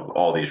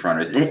 all these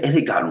runners. And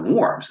it got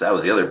warm. So that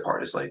was the other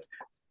part. It's like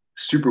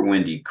super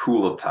windy,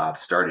 cool up top,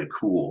 started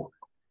cool.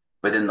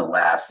 But then the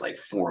last like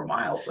 4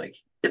 miles, like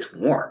it's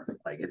warm.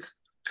 Like it's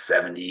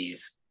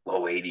 70s,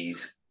 low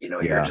 80s.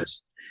 You're Yeah.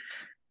 just,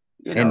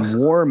 And so,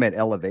 warm at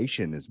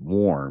elevation is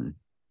warm.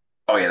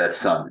 oh yeah, that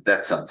sun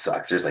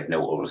sucks. There's like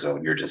no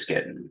ozone. You're just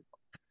getting,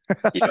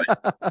 you know,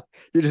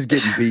 You're just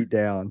getting beat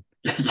down.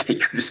 you're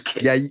just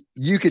getting, Yeah,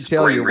 you could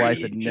tell spray your wife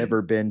had radiation.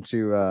 never been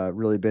to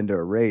really been to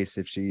a race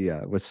if she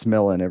was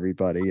smelling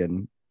everybody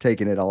and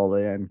taking it all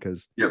in,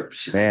 because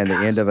She's man, like, the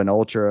gosh. end of an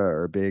ultra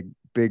or big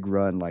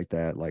run like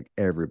that, like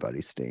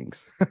everybody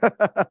stinks.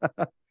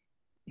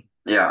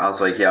 Yeah, I was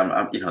like,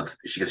 yeah,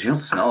 she goes, you don't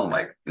smell? I'm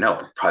like,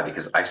 no, probably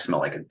because I smell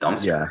like a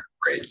dumpster, Yeah,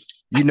 right?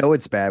 you know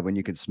it's bad when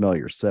you can smell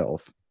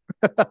yourself.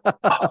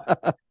 Oh,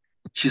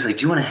 she's like,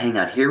 do you want to hang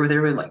out here with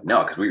everyone? Like,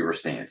 no, because we were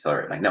staying. So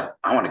I'm like, no,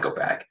 I want to go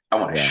back. I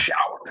want to Yeah,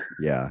 shower,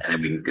 yeah, and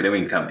then we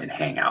can come and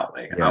hang out.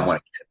 Like, I yeah.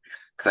 want to,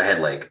 because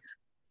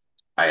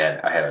I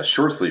had a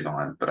short sleeve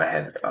on, but I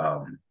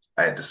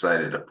had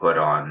decided to put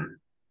on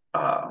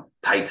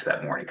tights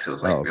that morning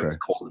because Oh, it was okay.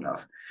 cold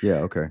enough, Yeah,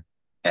 okay.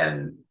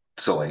 and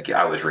so like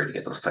I was ready to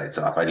get those tights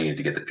off. I needed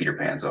to get the Peter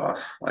Pans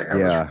off. Like I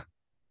was Yeah,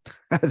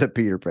 the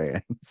Peter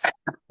Pans.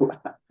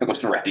 I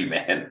was ready,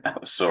 man. I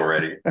was so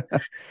ready.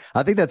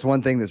 I think that's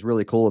one thing that's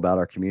really cool about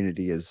our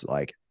community is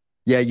like,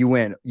 yeah, you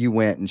went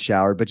and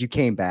showered, but you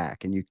came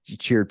back and you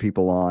cheered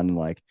people on. And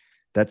like,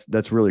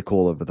 that's really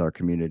cool with our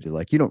community.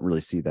 Like, you don't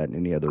really see that in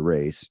any other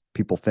race.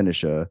 People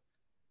finish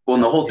Well,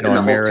 and the whole and a the whole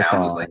town was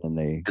marathon like, and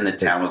and the they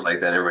town was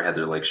like that. Everybody had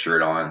their like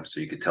shirt on, so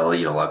you could tell. A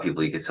lot of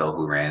people you could tell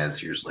who ran it.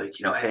 So you're just like,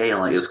 hey, and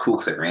like it was cool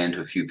because I ran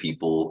into a few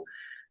people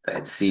that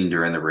I'd seen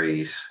during the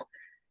race.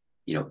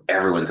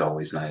 Everyone's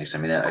always nice. I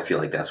mean, I feel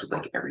like that's with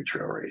like every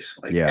trail race.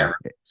 Like yeah,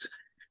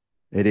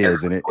 it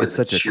is. And everyone it's was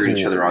such a cheering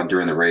each cool, other on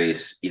during the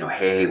race.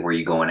 Hey, where are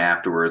you going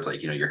afterwards?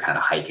 Like, you're kind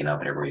of hiking up,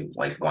 and everybody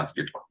like wants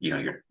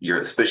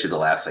you're especially the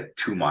last like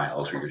 2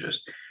 miles where you're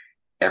just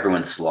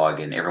everyone's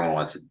slogging, everyone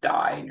wants to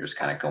die, and you're just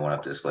kind of going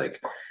up this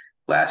like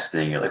last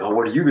thing. You're like, oh,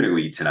 what are you going to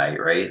eat tonight,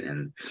 right?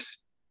 And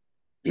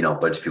a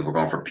bunch of people are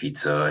going for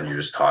pizza, and you're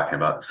just talking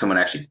about. Someone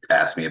actually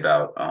asked me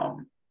about.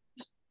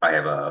 I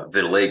have a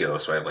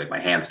vitiligo, so I have like my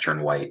hands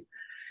turn white.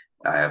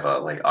 I have a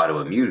like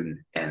autoimmune,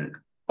 and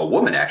a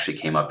woman actually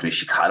came up to me.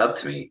 She caught up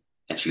to me,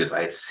 and she goes,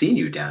 "I had seen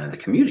you down in the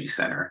community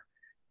center."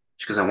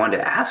 She goes, "I wanted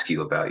to ask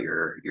you about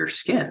your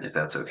skin, if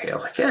that's okay." I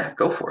was like, "Yeah,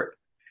 go for it."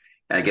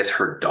 And I guess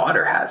her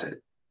daughter has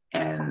it,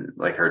 and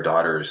like her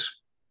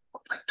daughter's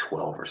like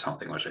 12 or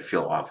something, which I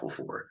feel awful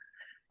for.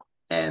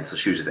 And so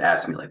she was just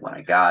asking me like when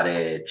I got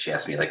it. She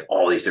asked me like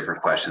all these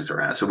different questions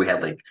around it. So we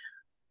had like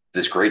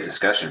this great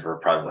discussion for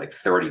probably like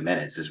 30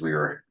 minutes as we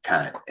were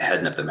kind of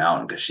heading up the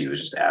mountain because she was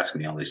just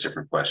asking me all these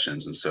different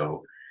questions. And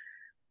so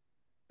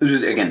it was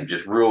just, again,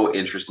 just real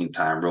interesting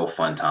time, real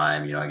fun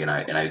time.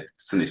 Again,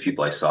 some of these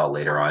people I saw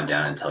later on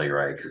down in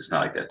Telluride, because it's not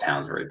like that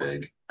town's very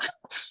big.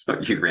 So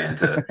you ran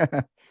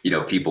into,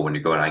 people when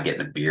you're going out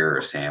getting a beer or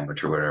a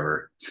sandwich or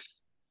whatever.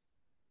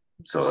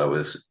 So it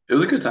was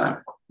a good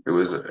time. It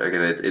was,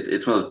 again,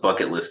 it's one of those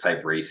bucket list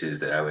type races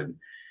that I would,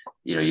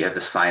 you have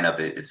to sign up.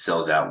 It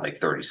sells out in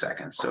like 30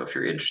 seconds. So if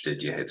you're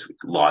interested, you have to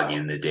log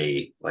in the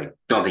day. Like,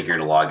 don't think you're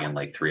going to log in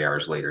like 3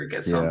 hours later and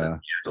get something. You yeah.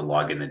 have to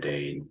log in the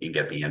day and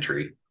get the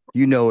entry.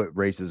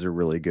 Races are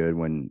really good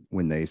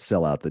when they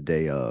sell out the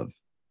day of.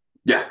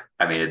 Yeah.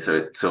 I mean,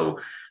 so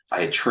I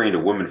had trained a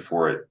woman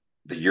for it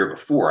the year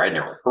before, I'd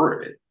never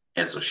heard of it.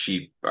 And so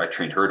I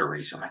trained her to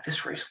race. I'm like,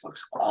 this race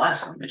looks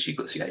awesome. And she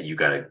goes, yeah, you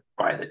got to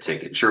buy the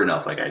ticket. Sure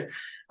enough, like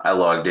I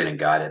logged in and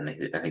got it.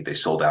 And I think they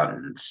sold out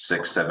in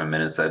 6-7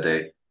 minutes that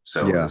day.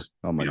 So it Yeah. was,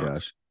 Oh my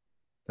gosh.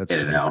 That's in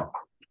and crazy. out.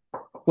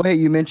 Well, hey,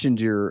 you mentioned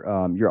your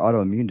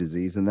autoimmune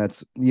disease, and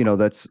that's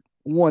that's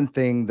one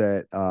thing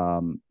that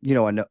I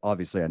know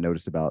obviously I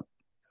noticed about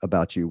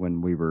you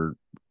when we were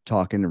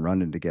talking and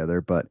running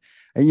together, but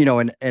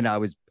and I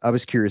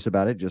was curious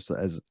about it, just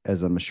as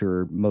I'm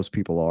sure most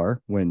people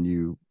are when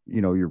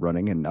you're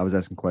running, and I was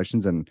asking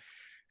questions, and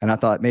I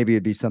thought maybe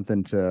it'd be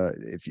something to,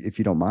 if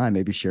you don't mind,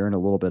 maybe sharing a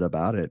little bit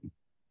about it.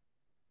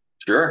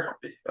 Sure.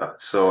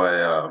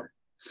 So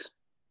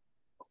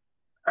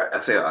I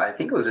say, I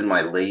think it was in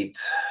my late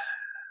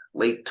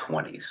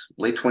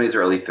 20s,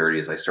 early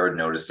 30s. I started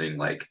noticing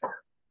like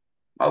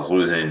I was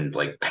losing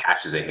like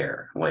patches of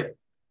hair, like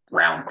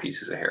round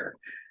pieces of hair,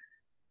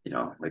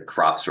 like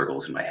crop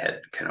circles in my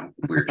head, kind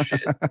of weird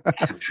shit.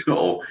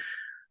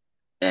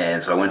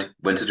 And so I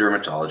went to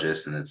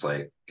dermatologist, and it's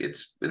like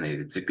it's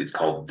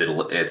called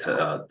that's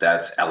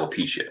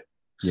alopecia.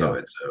 So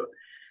Yeah.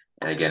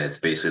 and again, it's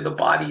basically the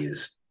body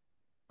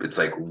it's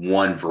like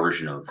one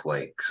version of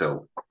like,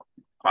 so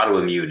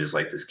autoimmune is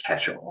like this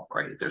catch-all,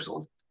 right? There's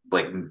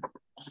like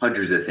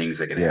hundreds of things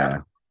that can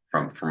Yeah.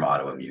 happen from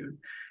autoimmune,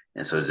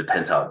 and so it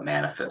depends how it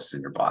manifests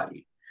in your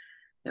body.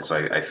 And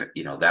so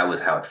that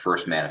was how it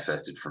first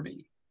manifested for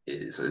me.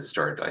 I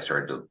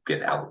started to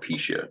get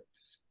alopecia,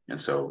 and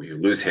so you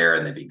lose hair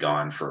and they'd be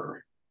gone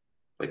for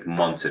like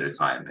months at a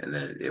time, and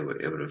then it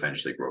would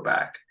eventually grow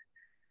back.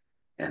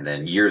 And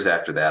then years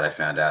after that, I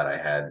found out I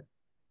had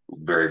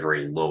very,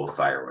 very low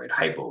thyroid,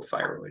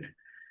 hypothyroid.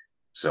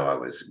 So I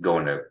was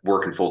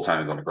working full time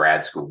and going to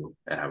grad school,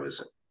 and I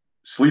was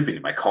sleeping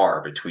in my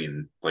car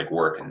between like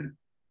work and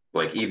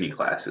like evening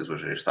classes,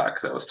 which I just thought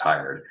because I was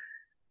tired.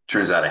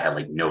 Turns out I had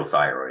like no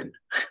thyroid.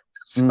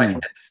 So I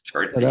had to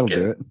start Yeah, that'll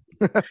taking. do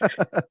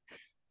it.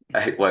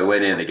 I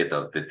went in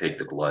to take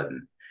the blood,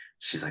 and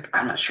she's like,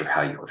 "I'm not sure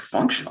how you were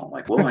functional." I'm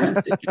like, "Well,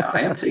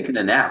 I am taking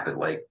a nap at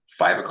like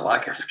 5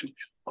 o'clock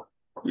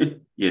every,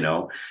 you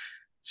know."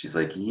 She's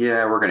like,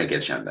 "Yeah, we're gonna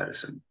get you on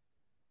medicine,"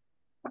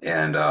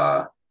 and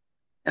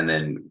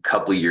then a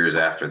couple of years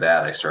after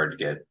that, I started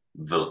to get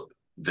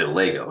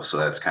vitiligo. So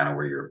that's kind of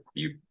where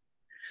you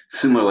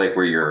similar, like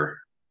where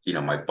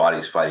my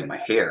body's fighting my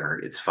hair,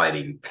 it's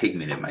fighting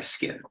pigment in my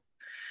skin.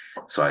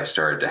 So I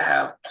started to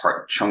have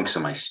chunks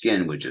of my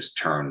skin would just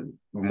turn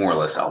more or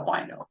less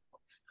albino.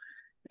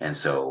 And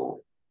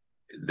so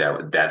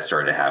that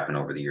started to happen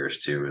over the years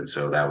too. And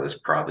so that was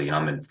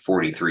I'm in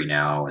 43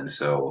 now. And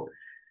so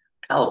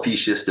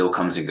alopecia still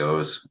comes and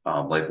goes.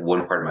 Like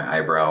one part of my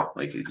eyebrow,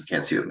 like you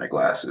can't see it with my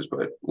glasses,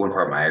 but one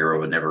part of my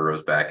eyebrow, it never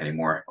grows back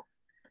anymore.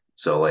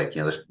 So like,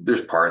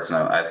 there's parts, and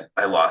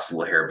I lost a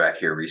little hair back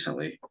here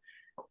recently.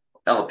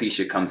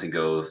 Alopecia comes and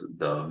goes.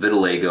 The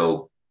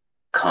vitiligo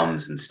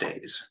comes and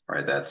stays,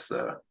 right? That's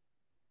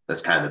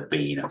kind of the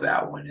bane of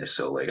that one. Is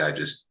so like I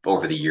just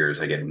over the years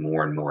I get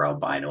more and more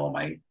albino on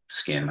my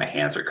skin. My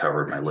hands are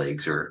covered, my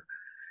legs are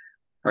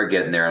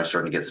getting there. I'm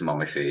starting to get some on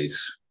my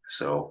face.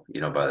 So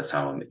by the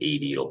time I'm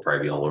 80, it'll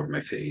probably be all over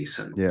my face,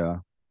 and Yeah.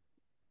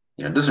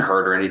 it doesn't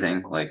hurt or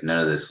anything. Like none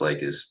of this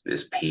like is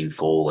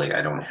painful. Like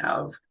I don't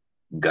have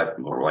gut,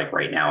 or like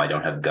right now I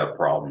don't have gut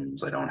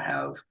problems. I don't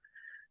have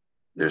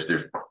there's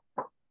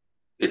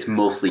it's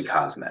mostly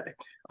cosmetic,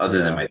 other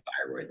than Yeah. my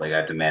thyroid. Like I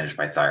have to manage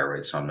my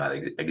thyroid so I'm not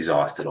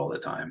exhausted all the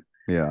time.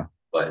 Yeah.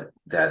 But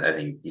that, I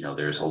think,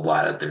 there's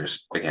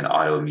again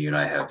autoimmune.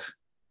 I have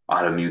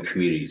autoimmune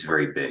community is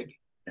very big.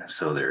 And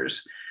so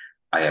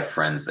I have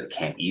friends that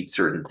can't eat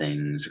certain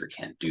things or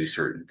can't do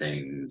certain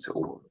things,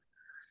 or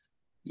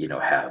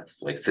have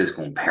like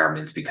physical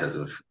impairments because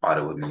of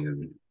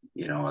autoimmune.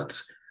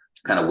 It's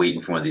kind of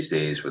waiting for one of these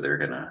days where they're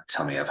gonna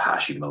tell me I have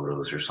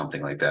Hashimoto's or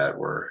something like that,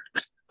 where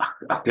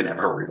I'm gonna have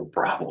a real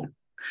problem.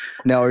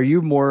 Now, are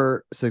you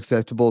more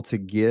susceptible to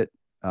get,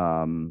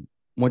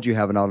 once you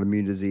have an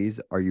autoimmune disease,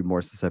 are you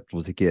more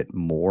susceptible to get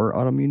more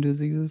autoimmune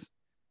diseases?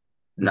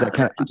 Is that Not that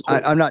kind I've of, been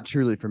told. I'm not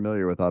truly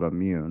familiar with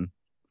autoimmune.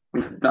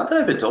 Not that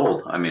I've been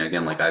told. I mean,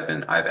 again, like I've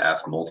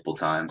asked multiple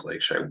times,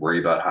 like, should I worry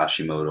about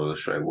Hashimoto's?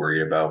 Should I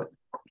worry about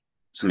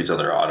some of these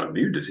other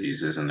autoimmune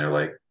diseases? And they're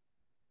like,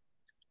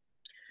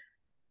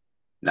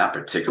 not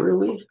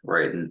particularly,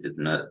 right? And it's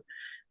not,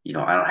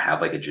 I don't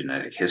have like a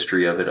genetic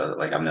history of it.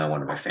 Like I'm the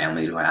one in my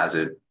family who has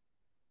it.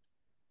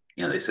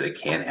 They said it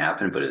can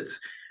happen, but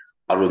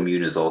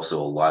autoimmune is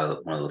also one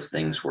of those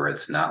things where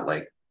it's not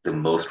like the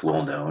most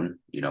well known.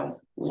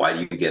 Why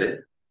do you get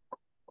it?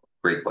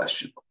 Great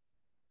question,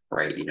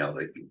 right?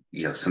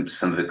 Like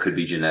some of it could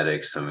be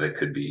genetics, some of it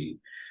could be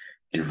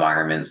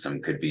environment,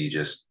 some could be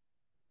just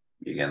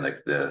again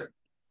like the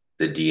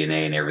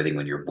DNA and everything.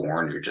 When you're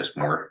born,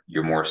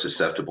 you're more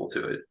susceptible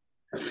to it.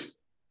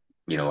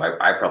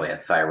 I probably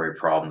had thyroid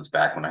problems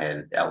back when I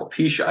had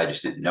alopecia. I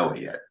just didn't know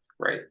it yet,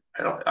 right?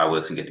 I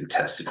wasn't getting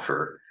tested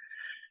for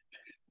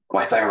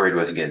my thyroid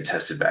wasn't getting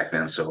tested back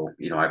then. So,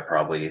 I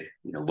probably,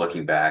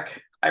 looking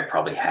back, I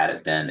probably had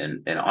it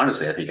then. And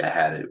honestly, I think I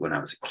had it when I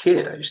was a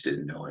kid. I just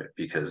didn't know it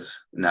because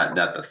not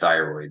the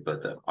thyroid,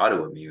 but the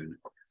autoimmune.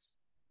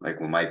 Like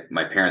when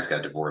my parents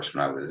got divorced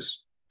when I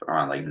was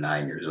around like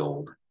 9 years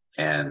old,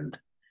 and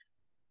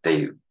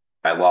they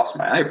I lost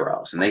my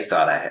eyebrows, and they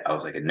thought I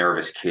was like a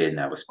nervous kid and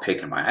I was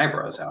picking my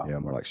eyebrows out. Yeah,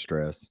 more like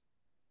stress.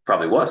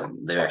 Probably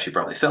wasn't. They actually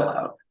probably fell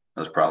out.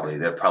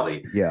 That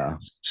probably Yeah.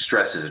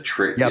 stress is a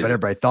trick. Yeah, but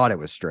everybody thought it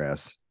was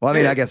stress. Well, I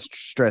mean, I guess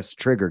stress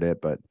triggered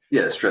it, but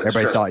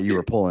everybody thought you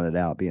were pulling it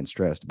out, being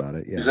stressed about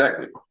it. Yeah,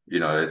 exactly.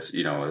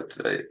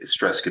 It's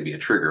stress could be a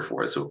trigger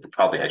for it. So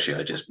probably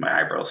actually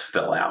my eyebrows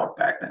fell out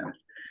back then.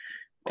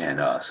 And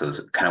so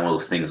it's kind of one of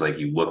those things like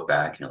you look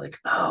back and you're like,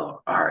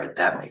 oh, all right,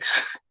 that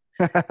makes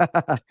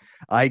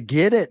I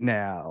get it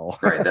now.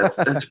 Right.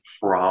 That's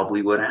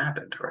probably what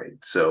happened. Right.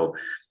 So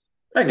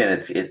again,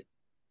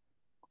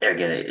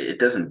 it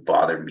doesn't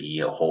bother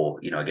me a whole,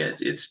 again,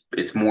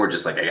 it's more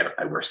just like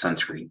I wear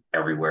sunscreen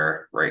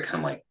everywhere, right? Because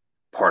I'm like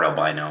part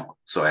albino.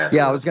 So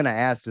I was going to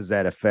ask, does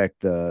that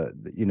affect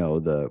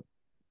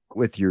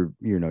with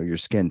your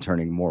skin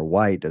turning more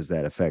white? Does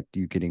that affect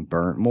you getting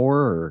burnt more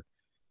or?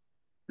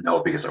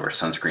 No, because I wear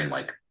sunscreen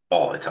like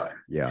all the time.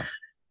 Yeah.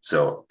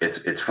 So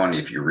it's funny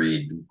if you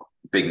read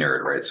big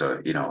nerd, right? So,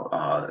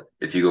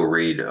 if you go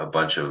read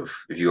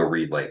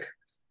like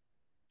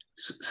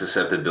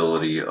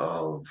susceptibility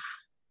of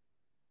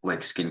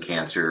like skin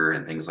cancer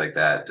and things like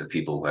that to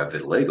people who have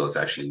vitiligo, it's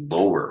actually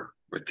lower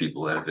with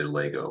people that have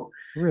vitiligo.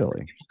 Really?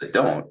 People that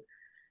don't.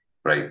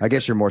 But I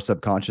guess you're more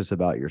subconscious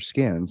about your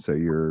skin. So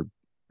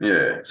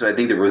yeah. So I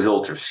think the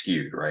results are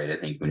skewed, right? I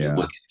think when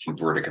if you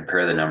were to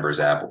compare the numbers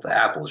apple to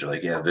apples, you're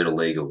like, yeah,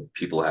 vitiligo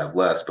people have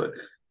less, but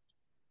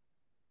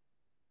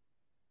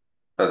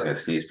I was gonna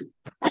sneeze.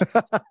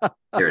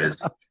 Here it is.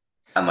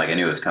 I'm like, I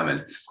knew it was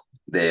coming.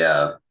 They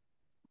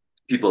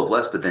people have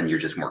less, but then you're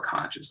just more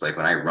conscious. Like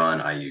when I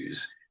run,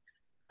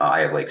 I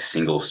have like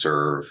single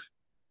serve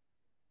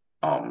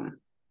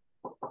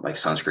like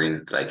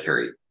sunscreen that I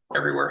carry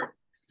everywhere.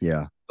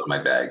 Yeah. In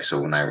my bag.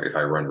 So if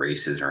I run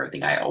races or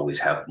anything, I always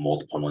have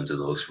multiple ones of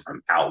those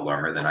from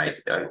Outlarmer that I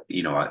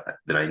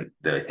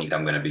think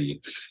I'm going to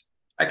be.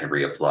 I can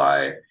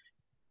reapply.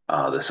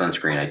 The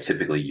sunscreen I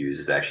typically use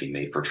is actually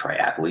made for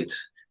triathletes,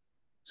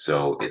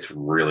 so it's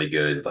really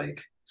good.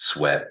 Like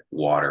sweat,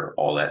 water,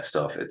 all that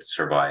stuff. It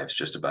survives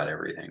just about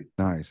everything.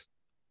 Nice.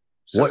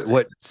 So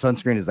what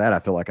sunscreen is that? I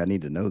feel like I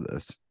need to know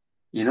this.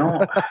 I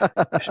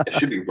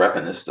should be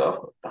repping this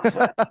stuff.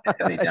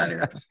 Down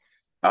here.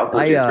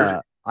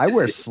 I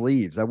wear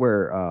sleeves. I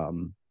wear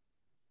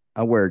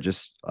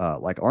just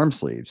like arm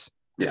sleeves.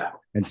 Yeah.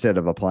 Instead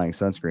of applying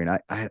sunscreen.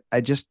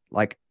 I just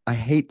like, I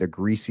hate the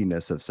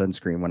greasiness of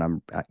sunscreen when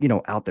I'm,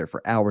 out there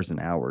for hours and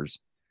hours.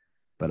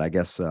 But I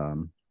guess,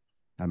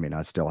 I mean,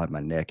 I still have my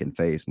neck and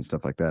face and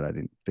stuff like that. I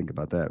didn't think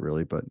about that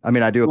really, but I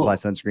mean, I do apply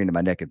sunscreen to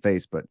my neck and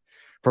face, but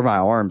for my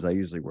arms, I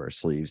usually wear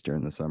sleeves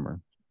during the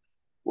summer.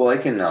 Well, I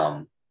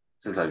can,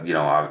 since I'm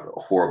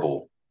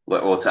horrible.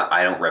 Well,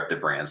 I don't rep the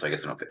brand, so I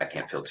guess I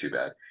can't feel too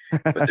bad.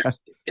 But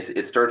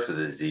it starts with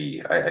a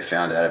Z. I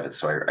found out of it,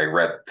 so I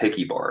rep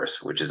Picky Bars,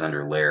 which is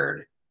under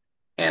Laird,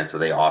 and so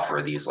they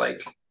offer these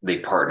they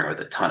partner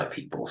with a ton of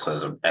people. So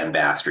as an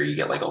ambassador, you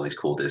get like all these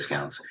cool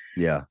discounts.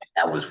 Yeah,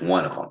 that was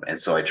one of them, and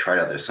so I tried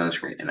out their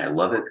sunscreen, and I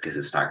love it because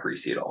it's not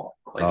greasy at all.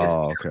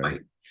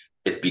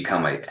 It's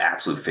become my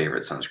absolute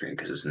favorite sunscreen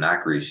because it's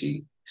not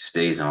greasy,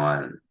 stays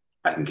on.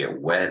 I can get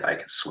wet, I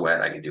can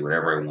sweat, I can do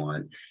whatever I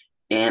want.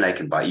 And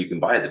you can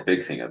buy the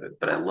big thing of it,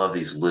 but I love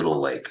these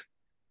little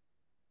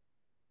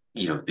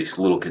these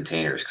little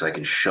containers because I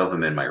can shove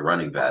them in my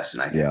running vest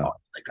and I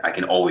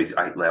can always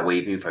that way,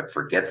 even if I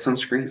forget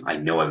sunscreen, I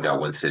know I've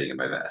got one sitting in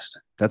my vest.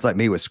 That's like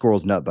me with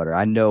squirrel's nut butter.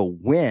 I know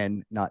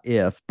when, not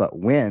if, but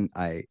when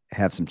I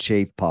have some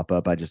chafe pop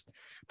up, I just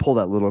pull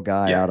that little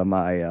guy out of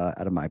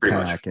my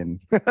pack.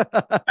 And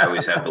I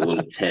always have the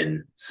little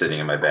tin sitting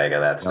in my bag of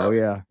that stuff. Oh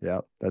yeah.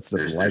 That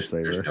stuff's a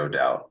lifesaver. There's no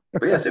doubt.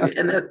 But yes, I mean,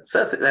 and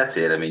that's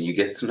it. I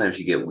mean, sometimes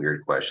you get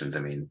weird questions. I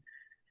mean,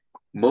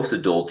 most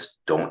adults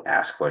don't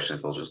ask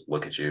questions; they'll just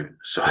look at you.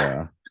 So,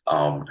 yeah.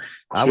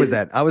 I was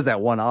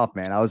that one off,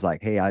 man. I was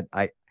like, hey, I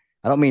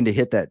don't mean to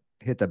hit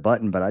the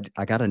button, but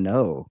I gotta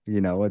know.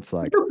 It's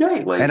like,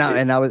 okay.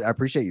 I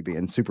appreciate you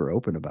being super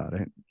open about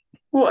it.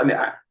 Well, I mean,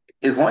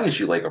 as long as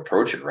you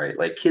approach it right,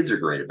 like kids are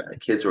great about it.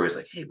 Kids are always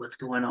like, hey, what's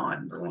going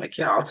on? I'm like,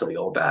 yeah, I'll tell you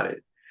all about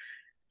it.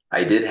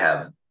 I did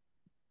have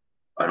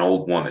an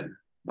old woman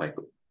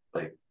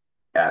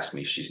ask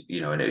me,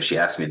 and she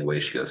asked me in the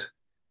way she goes,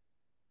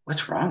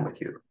 what's wrong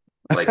with you?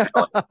 And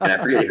I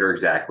forget her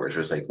exact words. It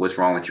was like, what's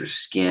wrong with your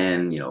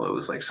skin? It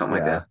was like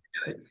something like that.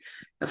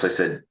 And so I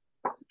said,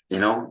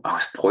 I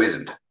was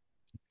poisoned.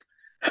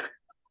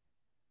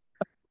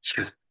 She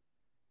goes,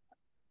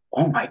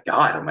 oh my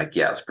God. I'm like,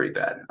 yeah, it was pretty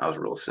bad. I was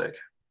real sick.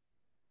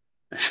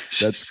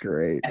 That's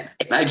great. And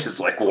I just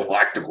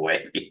walked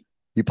away.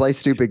 You play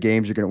stupid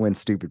games, you're going to win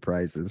stupid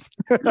prizes.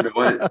 You know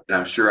what? And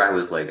I'm sure I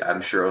was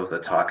the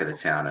talk of the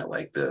town at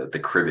the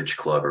cribbage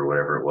club or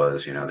whatever it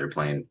was. They're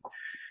playing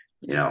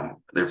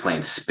they're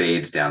playing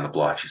spades down the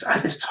block. She's, I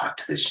just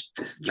talked to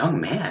this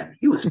young man.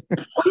 He was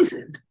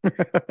poisoned.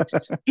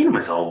 His skin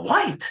was all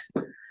white.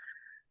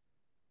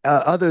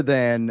 Other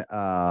than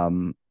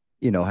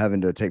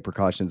having to take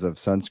precautions of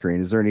sunscreen,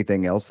 is there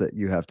anything else that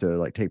you have to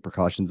like take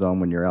precautions on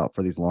when you're out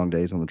for these long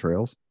days on the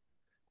trails?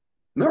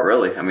 Not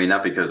really. I mean,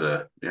 not because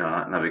of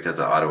not because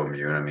of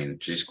autoimmune. I mean,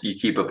 just you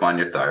keep up on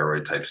your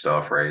thyroid type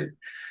stuff, right?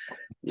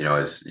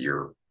 As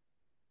you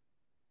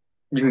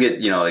can get,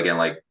 again,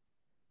 like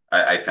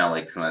I found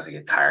like sometimes I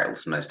get tired,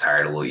 sometimes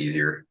tired a little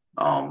easier.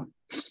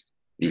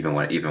 Even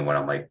when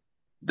I'm like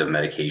the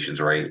medication's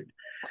right.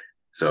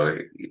 So,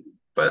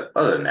 but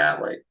other than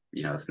that, like,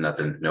 it's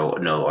nothing,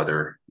 no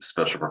other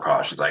special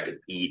precautions. I could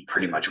eat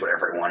pretty much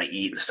whatever I want to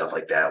eat and stuff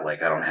like that.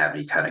 Like I don't have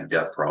any kind of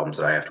gut problems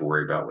that I have to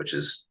worry about, which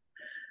is,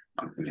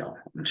 I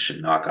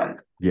should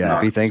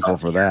Be thankful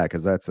for here. that,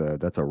 because that's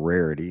a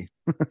rarity.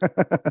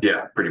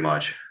 Yeah, pretty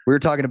much. We were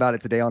talking about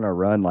it today on our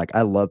run. Like,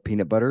 I love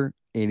peanut butter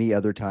any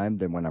other time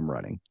than when I'm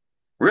running.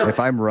 Really? If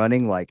I'm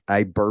running, like,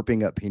 I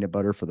burping up peanut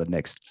butter for the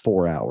next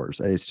 4 hours.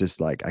 It's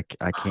just like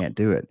I can't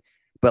do it.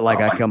 But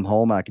like, I come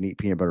home, I can eat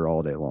peanut butter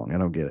all day long. I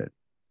don't get it.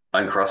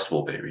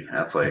 Uncrustable, baby.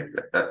 That's like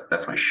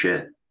that's my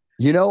shit.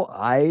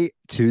 I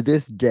to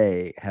this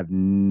day have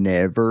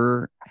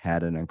never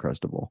had an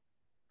Uncrustable.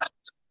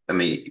 I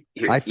mean,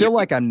 I feel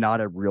like I'm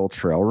not a real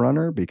trail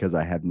runner because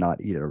I have not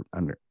eaten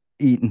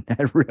that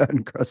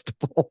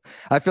Uncrustable.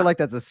 I feel like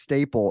that's a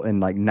staple in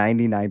like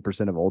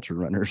 99% of ultra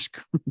runners.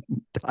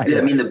 Yeah,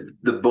 I mean,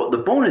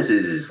 the bonus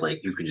is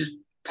like you can just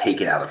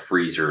take it out of the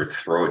freezer,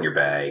 throw it in your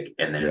bag,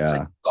 and then it's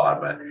like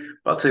God. But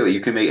I'll tell you what, you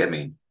can make. I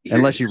mean,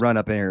 unless you run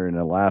up here in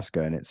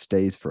Alaska and it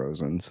stays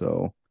frozen.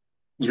 So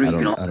you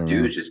can also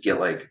do is just get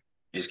like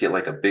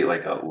a big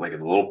like a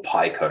little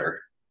pie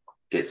cutter.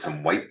 Get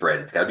some white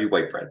bread. It's got to be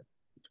white bread,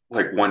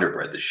 like Wonder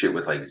Bread. The shit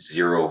with like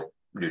zero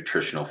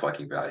nutritional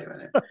fucking value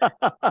in it.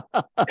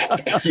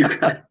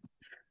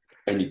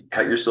 and you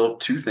cut yourself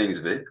 2 things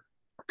of it: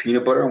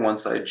 peanut butter on one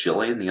side,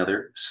 jelly on the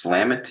other.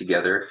 Slam it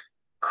together,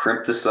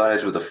 crimp the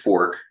sides with a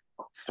fork,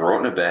 throw it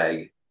in a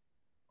bag.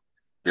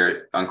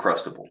 You're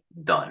Uncrustable.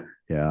 Done.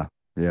 Yeah.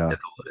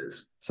 That's all it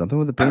is. Something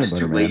with the peanut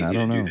butter, man. I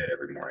don't know. Do that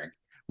every morning.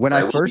 When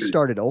I first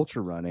started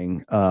ultra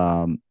running,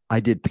 I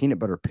did peanut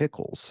butter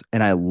pickles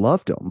and I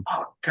loved them.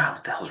 Oh God,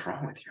 what the hell's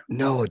wrong with you?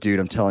 No, dude,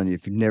 I'm telling you,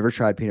 if you've never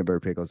tried peanut butter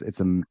pickles, it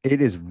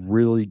is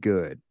really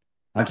good.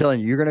 I'm telling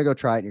you, you're gonna go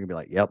try it and you're gonna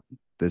be like, yep,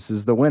 this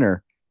is the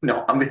winner.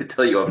 No, I'm gonna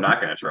tell you I'm not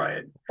gonna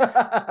try it.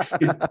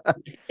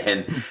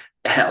 and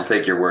I'll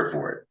take your word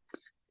for it.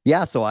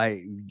 Yeah, so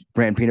I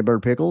ran peanut butter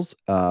pickles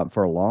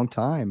for a long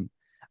time.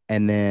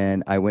 And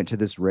then I went to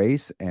this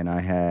race and I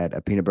had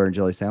a peanut butter and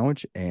jelly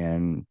sandwich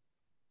and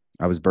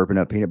I was burping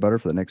up peanut butter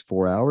for the next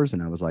 4 hours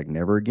and I was like,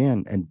 never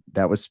again. And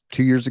that was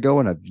 2 years ago.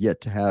 And I've yet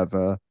to have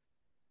a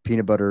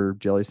peanut butter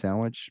jelly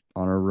sandwich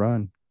on a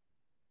run.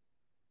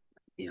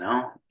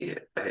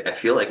 I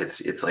feel like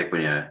it's like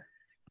when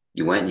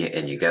you went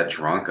and you got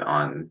drunk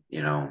on,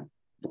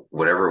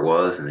 whatever it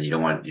was. And then you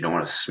don't want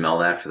to smell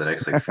that for the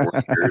next like 4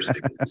 years.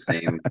 Like it's the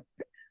same.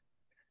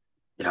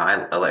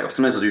 I like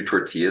sometimes I'll do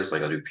tortillas,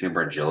 like I'll do peanut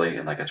butter and jelly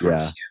and like a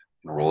tortilla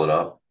and roll it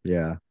up.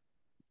 Yeah.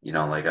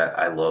 Like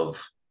I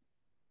love,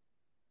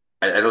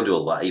 I don't do a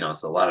lot,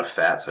 it's a lot of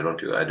fat. So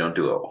I don't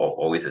do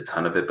always a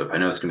ton of it, but if I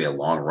know it's going to be a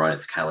long run,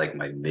 it's kind of like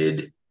my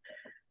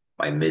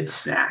mid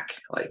snack.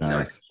 Like,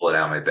 I can pull it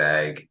out of my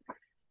bag.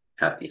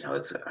 I know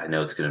it's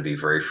going to be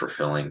very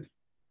fulfilling.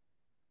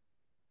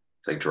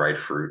 It's like dried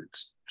fruit.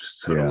 It's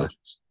just so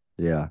delicious.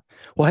 Yeah.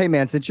 Well, hey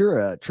man, since you're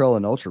a trail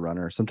and ultra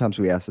runner, sometimes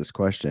we ask this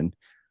question.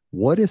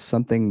 What is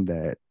something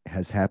that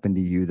has happened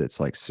to you that's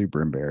like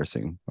super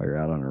embarrassing while you're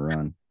out on a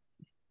run?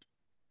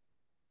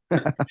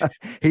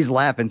 He's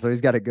laughing, so he's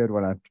got a good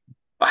one.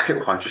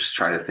 I'm just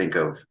trying to think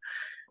of.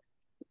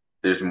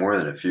 There's more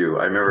than a few.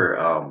 I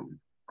remember.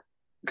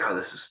 God,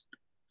 this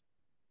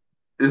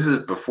is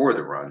before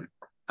the run.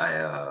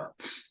 I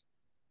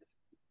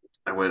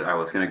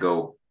was gonna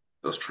go.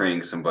 I was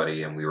training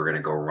somebody, and we were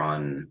gonna go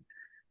run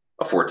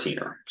a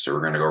 14er. So we're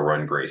gonna go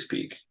run Grace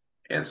Peak,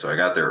 and so I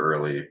got there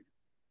early.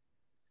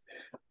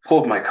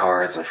 Pulled my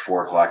car. It's like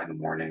 4 o'clock in the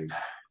morning.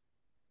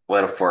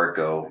 Let a fart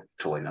go.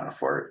 Totally not a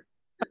fart.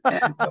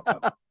 And,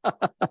 not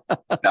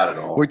at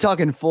all. We're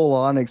talking full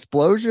on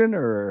explosion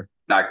or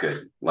not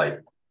good.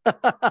 Like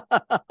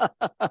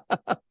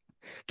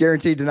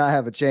guaranteed to not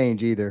have a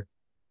change either.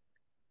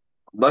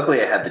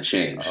 Luckily, I had the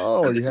change.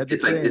 Oh, you had the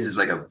change. Like this is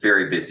like a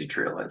very busy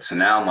trailhead. So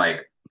now I'm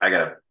like, I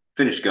gotta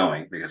finish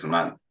going because I'm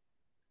not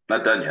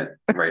done yet.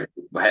 Right?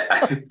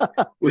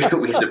 we had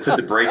to put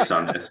the brakes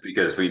on this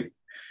because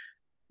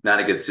not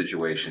a good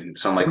situation.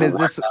 So I'm like,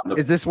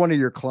 is this one of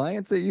your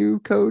clients that you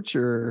coach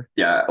or?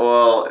 Yeah,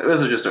 well, this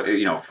is just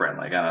a friend.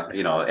 Like I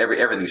don't,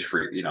 everything's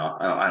free.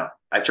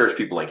 I charge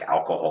people like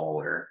alcohol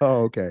or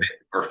okay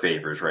or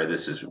favors. Right.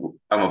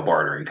 I'm a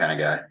bartering kind of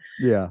guy.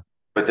 Yeah.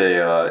 But they,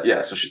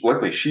 yeah. So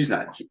luckily she's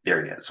not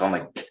there yet. So I'm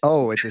like,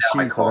 Oh, it's a out of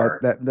my she, so car.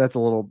 that's a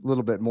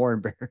little bit more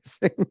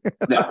embarrassing.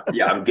 No,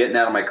 yeah, I'm getting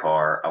out of my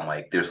car. I'm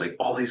like, there's like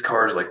all these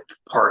cars like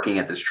parking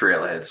at this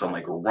trailhead. So I'm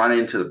like running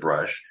into the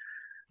brush,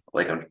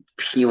 like I'm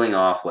peeling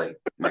off like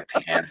my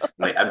pants.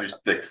 Like I'm just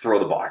like throw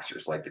the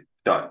boxers, like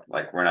done.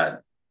 Like we're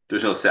not.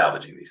 There's no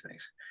salvaging these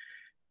things.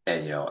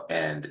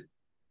 And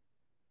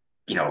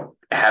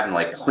having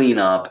like clean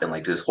up and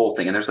like this whole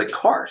thing. And there's like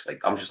cars. Like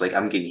I'm just like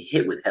I'm getting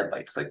hit with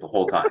headlights like the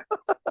whole time.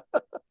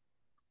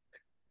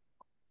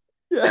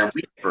 Yeah. And I'm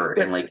waiting for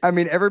and like I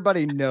mean,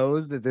 everybody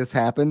knows that this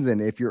happens. And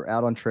if you're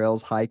out on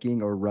trails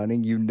hiking or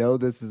running, you know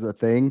this is a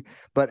thing.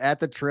 But at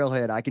the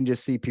trailhead, I can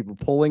just see people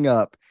pulling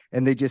up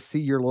and they just see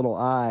your little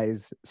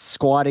eyes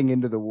squatting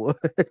into the woods.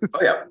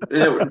 oh yeah,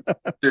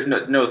 there's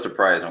no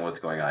surprise on what's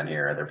going on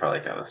here. They're probably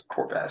like, oh, this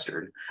poor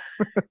bastard.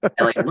 And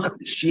like, look,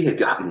 she had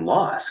gotten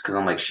lost because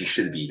I'm like, she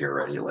should be here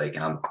already. Like,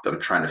 and I'm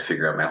trying to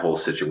figure out my whole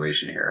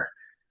situation here.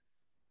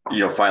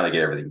 Finally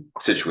get everything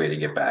situated,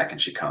 get back,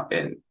 and she come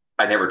and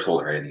I never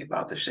told her anything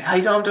about this. She's like, "How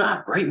you doing? I'm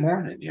doing great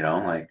morning."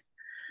 Like,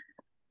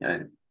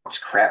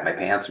 just crap my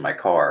pants in my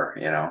car.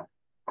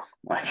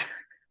 Like,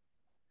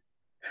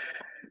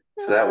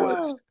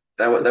 so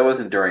that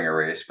wasn't during a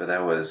race, but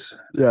that was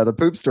Yeah, the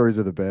poop stories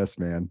are the best,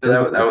 man.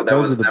 Those are the that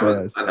was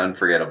best. an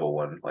unforgettable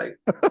one, like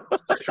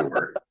for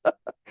sure.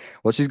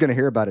 Well, she's gonna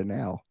hear about it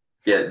now.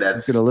 Yeah,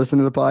 She's gonna listen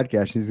to the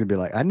podcast. She's gonna be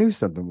like, I knew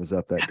something was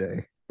up that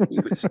day. he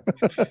was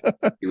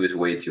he was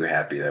way too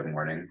happy that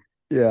morning.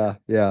 Yeah,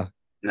 yeah.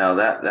 No,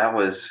 that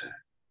was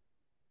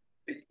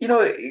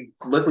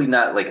luckily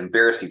not like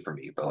embarrassing for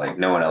me, but like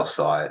no one else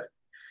saw it.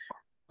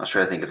 I was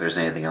trying to think if there's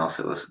anything else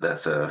that was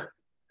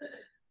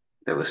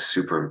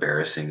super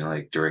embarrassing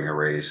like during a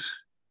race,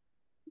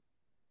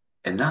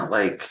 and not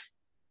that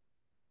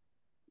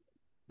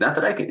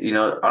I can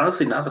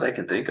honestly not that I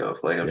can think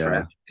of. Like I'm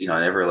trying Yeah. to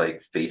I never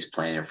like face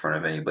plant in front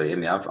of anybody. I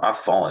mean I've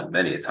fallen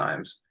many a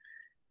times,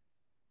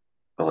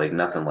 but like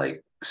nothing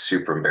like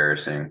super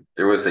embarrassing.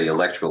 There was the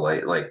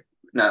electrolyte, like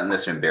not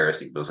necessarily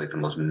embarrassing, but it was like the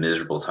most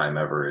miserable time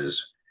ever.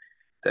 Is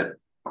that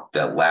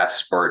that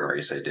last Spartan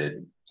race I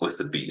did was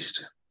the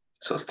beast.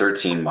 So it's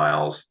 13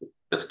 miles.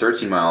 It's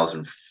 13 miles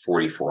and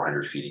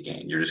 4,400 feet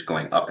again. You're just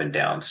going up and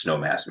down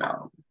Snowmass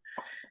Mountain.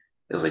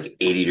 It was like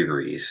 80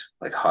 degrees,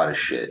 like hot as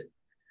shit.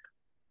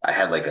 I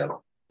had like a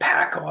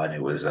pack on.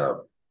 It was a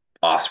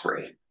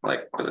Osprey,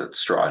 like with a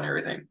straw and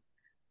everything.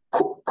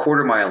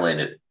 Quarter mile in,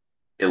 it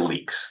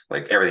leaks.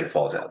 Like everything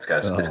falls out. It's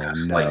got Oh a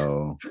slice,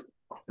 no.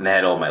 and that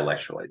had all my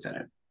electrolytes in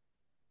it.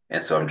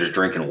 And so I'm just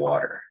drinking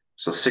water.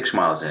 So 6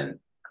 miles in,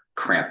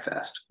 cramp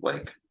fest.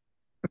 Like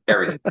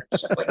everything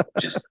works. Like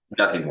just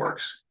nothing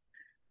works.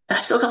 And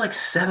I still got like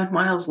 7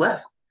 miles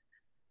left.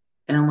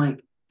 And I'm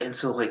like, and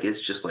so like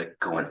it's just like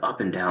going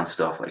up and down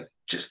stuff, like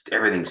just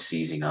everything's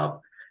seizing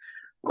up.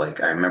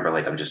 Like I remember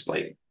like I'm just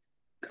like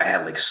I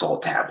had like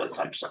salt tablets.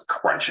 I'm just like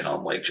crunching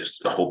them, like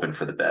just hoping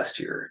for the best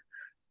here.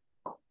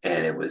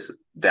 And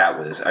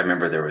I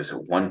remember there was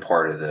one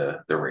part of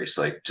the race,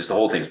 like just the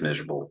whole thing's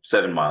miserable.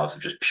 7 miles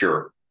of just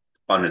pure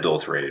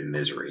unadulterated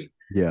misery.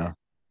 Yeah.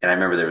 And I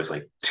remember there was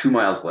like 2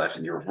 miles left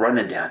and you're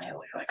running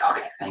downhill. You're like,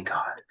 okay, thank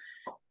God.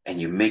 And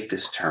you make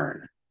this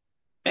turn.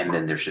 And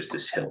then there's just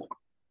this hill.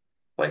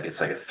 Like it's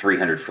like a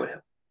 300-foot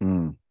hill.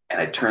 Mm.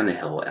 And I turn the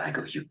hill and I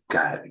go, you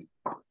gotta be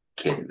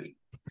kidding me.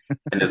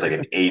 And there's like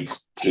an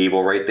AIDS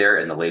table right there.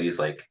 And the lady's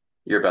like,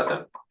 you're about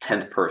the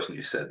 10th person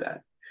who said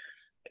that.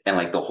 And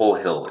like the whole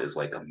hill is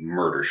like a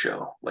murder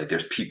show. Like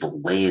there's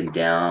people laying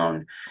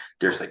down,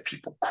 there's like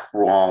people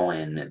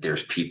crawling,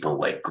 there's people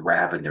like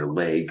grabbing their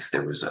legs.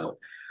 There was a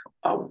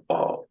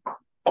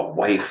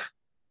wife,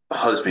 a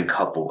husband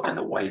couple, and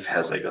the wife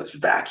has like a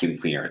vacuum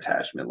cleaner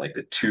attachment, like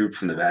the tube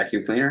from the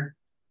vacuum cleaner,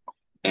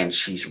 and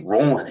she's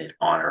rolling it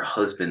on her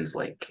husband's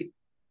like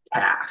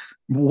calf.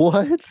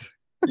 What?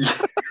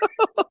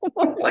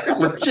 Like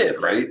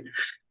legit, right?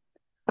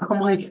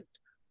 I'm like,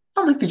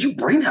 did you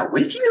bring that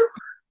with you?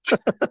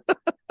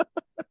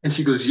 And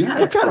she goes, yeah.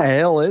 What kind of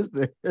hell is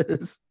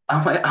this?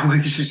 I'm like,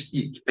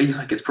 he's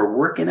like, it's for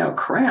working out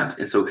cramps.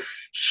 And so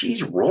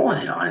she's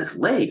rolling it on his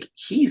leg.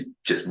 He's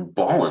just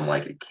bawling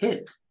like a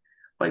kid.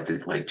 Like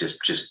this, like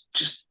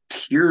just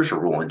tears are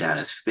rolling down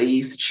his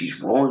face. She's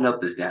rolling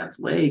up down his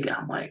leg. And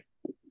I'm like,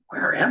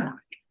 where am I?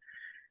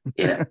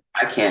 And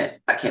I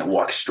can't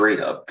walk straight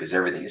up because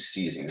everything is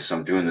seizing. So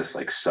I'm doing this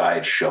like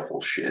side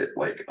shuffle shit,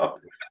 like up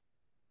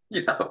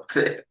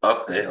the hill.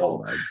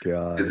 Oh my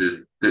god! Because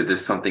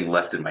there's something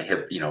left in my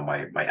hip,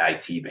 my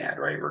IT band,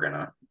 right? We're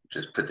gonna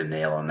just put the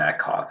nail in that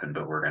coffin,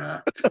 but we're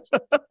gonna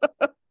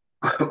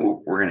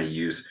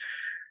use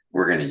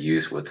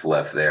what's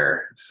left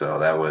there. So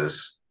that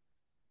was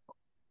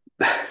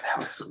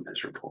so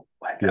miserable.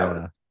 Like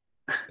yeah,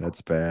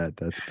 that's bad.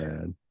 That's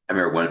bad. I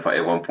remember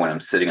at one point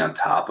I'm sitting on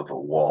top of a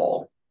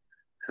wall.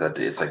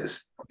 It's like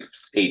this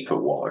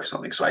 8-foot wall or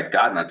something. So I'd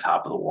gotten on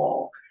top of the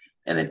wall,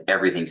 and then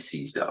everything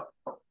seized up.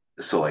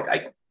 So like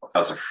I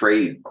was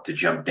afraid to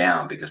jump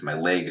down because my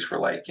legs were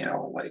like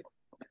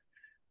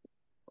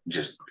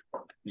just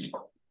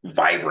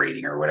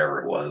vibrating or whatever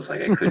it was.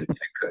 Like I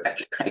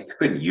I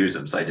couldn't use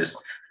them. So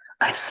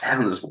I sat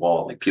on this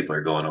wall, like people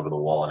are going over the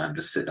wall and I'm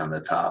just sitting on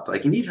the top.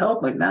 Like, you need help?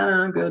 I'm like,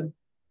 no, I'm good.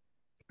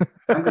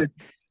 I'm good.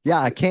 Yeah,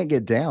 I can't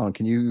get down.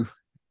 Can you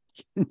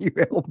can you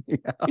help me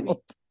Can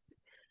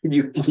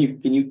you, out?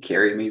 can you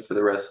carry me for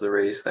the rest of the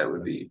race? That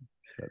would That's be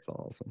that's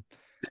awesome.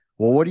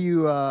 Well, what do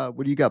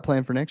you got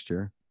planned for next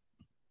year?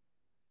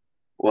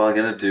 well, I'm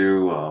gonna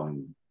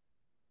do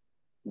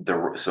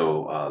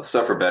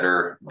Suffer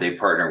Better. They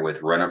partner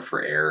with Run Up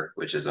for Air,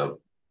 which is a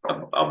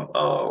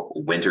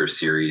winter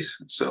series.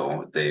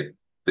 So they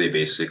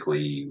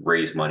basically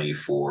raise money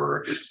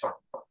for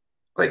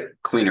like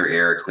cleaner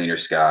air, cleaner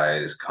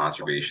skies,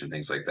 conservation,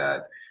 things like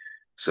that.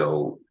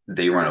 So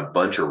they run a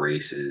bunch of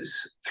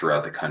races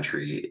throughout the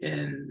country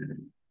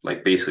in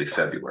like basically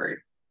February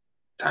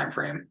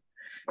timeframe.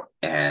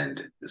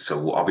 And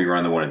so I'll be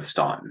running the one in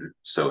Staunton.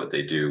 So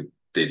they do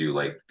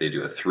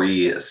a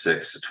 3, a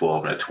 6, a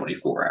 12, and a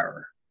 24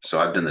 hour. So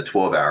I've done the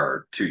 12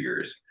 hour 2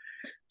 years.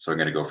 So I'm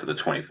gonna go for the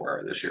 24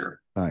 hour this year.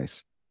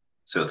 Nice.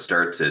 So it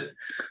starts at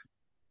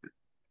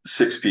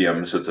 6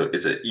 p.m. So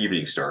it's an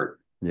evening start.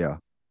 Yeah.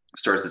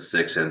 Starts at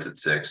 6, ends at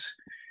 6.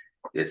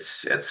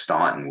 It's at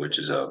Staunton, which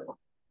is a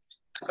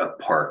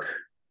park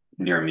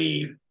near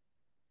me.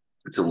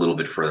 It's a little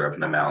bit further up in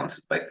the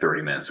mountains, like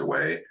 30 minutes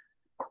away.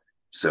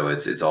 So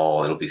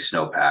it'll be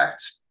snow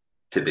packed.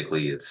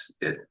 Typically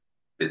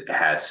it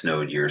has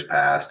snowed years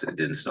past. It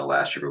didn't snow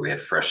last year, but we had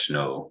fresh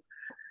snow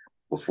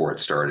before it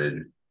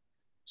started.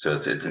 So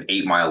it's an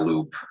 8 mile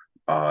loop.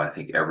 I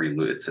think every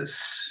loop it's a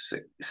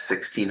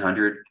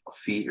 1,600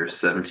 feet or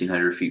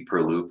 1,700 feet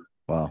per loop.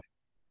 Wow.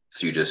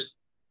 So you just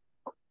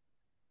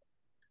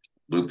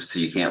loop so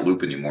you can't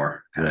loop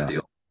anymore, kind of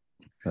deal.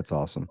 That's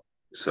awesome.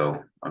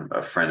 So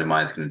a friend of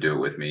mine's going to do it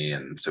with me,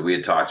 and so we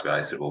had talked about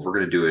it. I said, "Well, if we're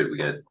going to do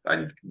it,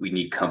 we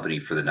need company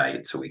for the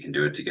night, so we can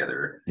do it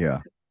together." Yeah.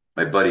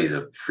 My buddy's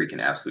a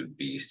freaking absolute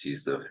beast.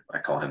 I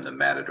call him the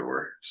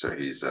matador. So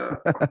he's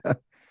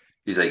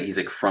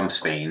like from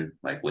Spain,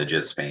 like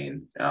legit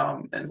Spain,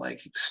 and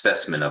like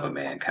specimen of a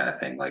man kind of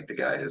thing. Like the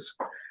guy is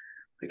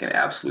like an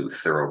absolute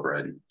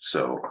thoroughbred.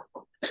 So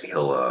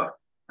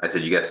I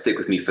said, you guys stick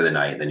with me for the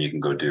night, and then you can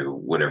go do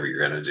whatever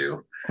you're gonna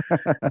do.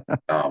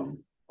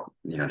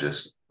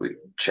 Just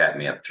chat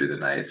me up through the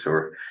night. So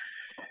we're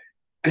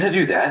gonna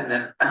do that, and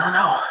then I don't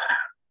know.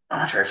 I'm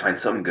gonna try to find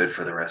something good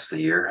for the rest of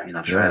the year.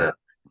 Try to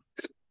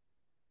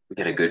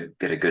get a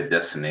good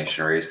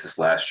destination race. This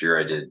last year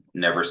I did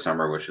Never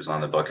Summer, which was on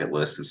the bucket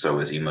list, and so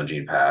was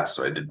Emojine Pass.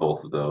 So I did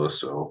both of those.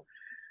 So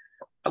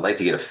I'd like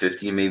to get a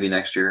 50 maybe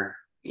next year.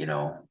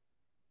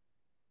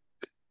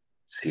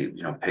 See,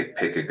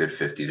 pick a good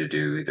 50 to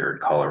do either in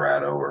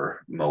Colorado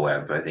or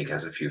Moab. I think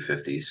has a few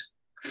 50s.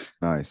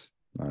 Nice.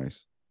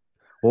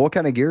 Well, what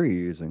kind of gear are you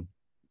using?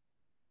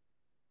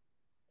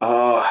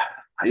 I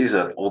use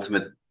an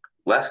Ultimate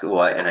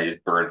and I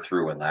just burned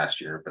through one last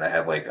year, but I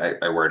have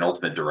I wear an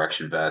Ultimate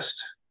Direction vest.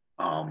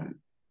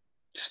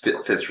 Just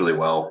fits really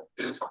well.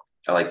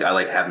 I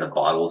like having the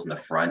bottles in the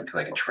front because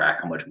I can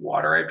track how much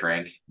water I've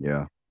drank.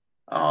 Yeah.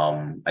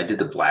 I did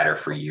the bladder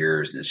for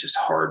years, and it's just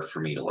hard for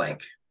me to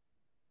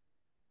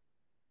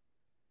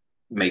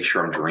make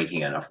sure I'm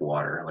drinking enough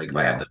water. If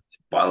I have the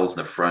bottles in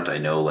the front, I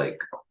know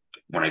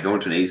when I go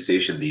into an aid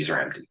station, these are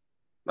empty.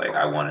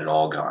 I want it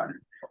all gone.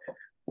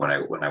 When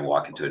I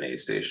walk into an aid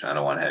station, I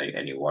don't want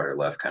any water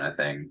left, kind of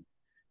thing.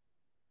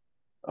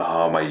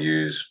 I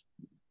use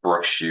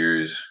Brooks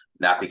shoes,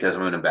 not because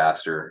I'm an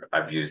ambassador.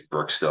 I've used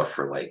Brooks stuff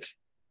for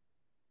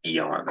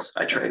eons.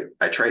 I tried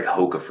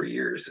Hoka for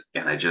years,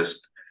 and I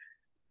just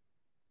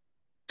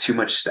too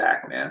much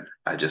stack, man.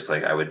 I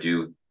would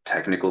do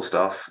technical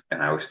stuff,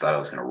 and I always thought I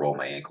was going to roll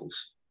my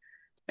ankles.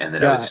 And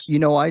then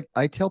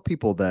I tell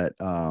people that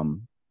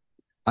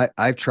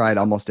I've tried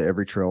almost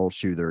every trail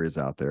shoe there is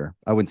out there.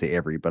 I wouldn't say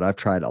every, but I've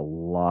tried a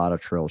lot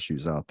of trail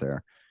shoes out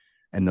there.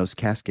 And those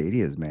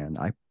Cascadias, man,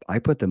 I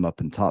put them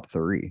up in top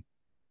 3.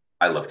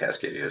 I love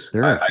Cascadias.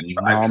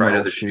 I've tried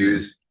other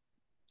shoes.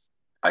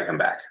 I come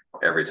back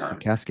every time.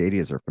 The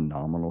Cascadias are a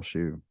phenomenal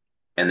shoe.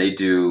 And they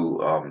do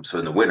so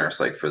in the winter.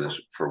 It's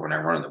for when I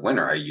run in the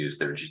winter, I use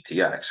their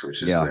GTX,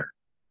 which is there.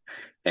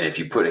 And if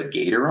you put a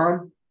gaiter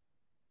on,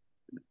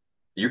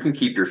 you can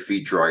keep your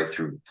feet dry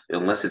through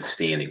unless it's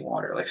standing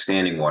water.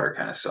 Standing water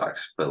kind of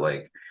sucks,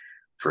 but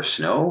for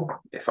snow,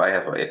 if I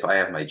have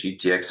my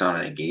GTX on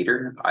and a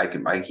gaiter, I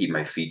can keep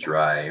my feet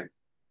dry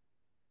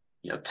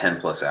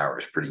 10 plus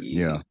hours pretty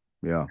easy.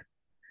 Yeah.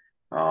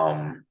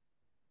 And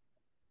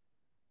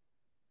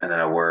then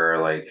I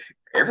wear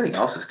everything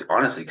else is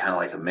honestly kind of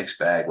like a mixed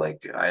bag.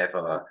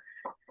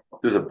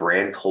 There's a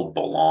brand called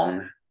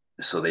Belong.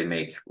 So they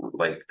make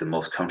the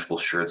most comfortable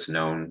shirts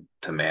known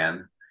to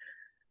man.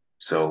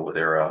 So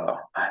they're I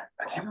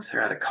can't remember if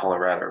they're out of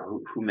Colorado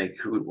or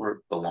who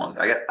Belong.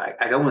 I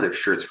got one of their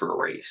shirts for a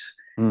race.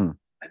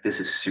 This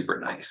is super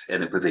nice.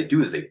 And what they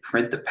do is they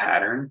print the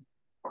pattern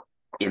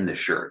in the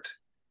shirt.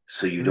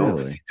 So you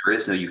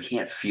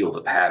can't feel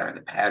the pattern.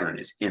 The pattern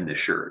is in the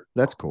shirt.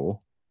 That's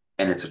cool.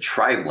 And it's a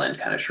tri-blend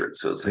kind of shirt.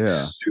 So it's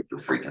super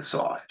freaking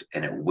soft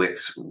and it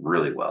wicks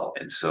really well.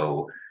 And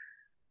so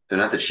they're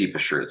not the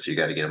cheapest shirts. So you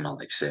got to get them on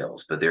like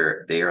sales, but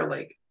they are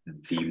like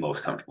the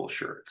most comfortable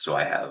shirt. So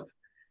I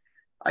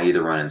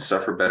either run in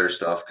Suffer Better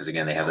stuff because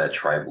again they have that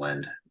tri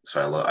blend.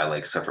 So I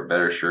like Suffer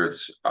Better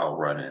shirts. I'll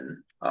run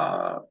in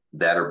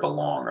that or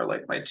Belong are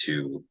like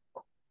probably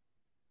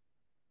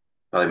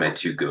my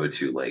two go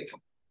to like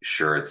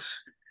shirts.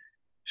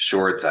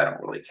 Shorts, I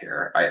don't really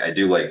care. I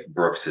do like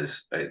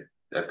Brooks's.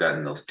 I've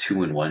gotten those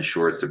 2-in-1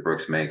 shorts that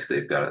Brooks makes.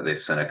 They've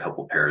sent a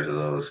couple pairs of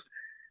those.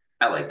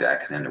 I like that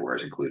because underwear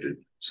is included.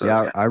 So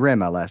that's Yeah, kind I ran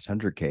my last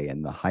 100K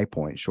in the High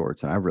Point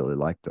shorts, and I really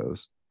like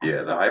those.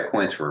 yeah. The high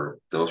points were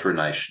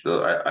nice.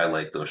 I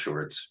like those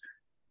shorts.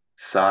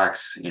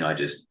 Socks,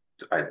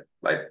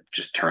 I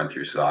just turn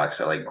through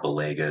socks. I like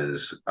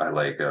Balegas. I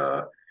like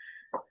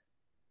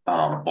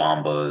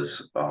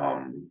Bombas.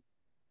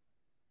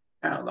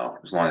 I don't know,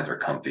 as long as they're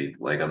comfy.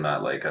 Like I'm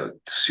not like a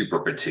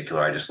super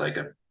particular. I just like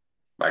a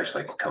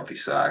comfy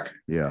sock.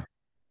 Yeah.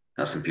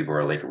 Now some people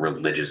are like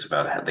religious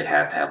about how they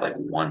have to have like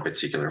one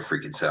particular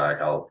freaking sock.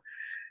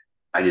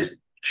 I just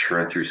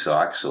churn through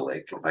socks. So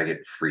like if I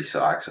get free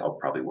socks, I'll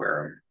probably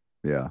wear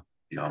them. Yeah.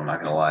 I'm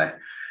not gonna lie.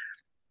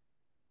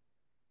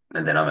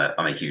 And then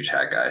I'm a huge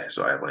hat guy,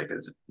 so I have like a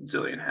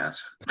zillion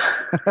hats.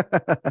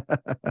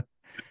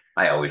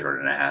 I always run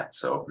in a hat,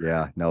 so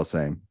Yeah, no,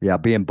 same. Yeah,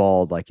 being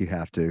bald, like you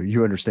have to.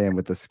 You understand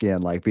with the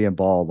skin, like being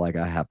bald, like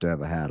I have to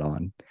have a hat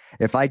on.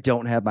 If I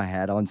don't have my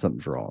hat on,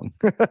 something's wrong.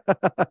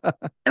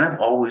 and I've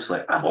always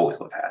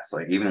loved hats.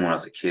 Like even when I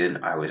was a kid,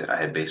 I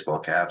had baseball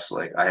caps.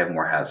 Like I have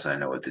more hats than I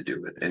know what to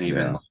do with. And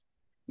Yeah.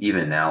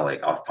 even now,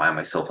 like I'll find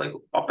myself like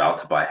about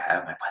to buy a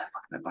hat. I'm like, why the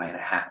fuck am I buying a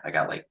hat? I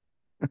got like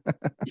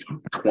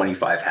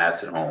 25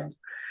 hats at home.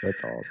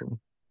 That's awesome.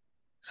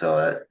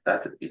 So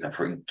that's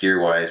for gear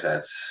wise,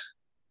 that's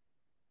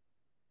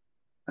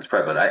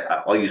probably. But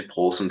I'll use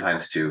poles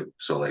sometimes too.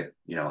 So like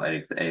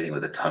anything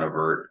with a ton of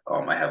vert.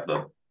 I have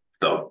the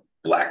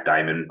black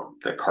diamond,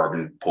 the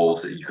carbon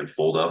poles that you can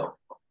fold up.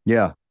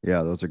 Yeah,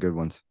 yeah, those are good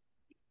ones.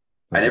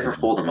 I Those are never good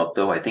ones. fold them up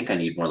though. I think I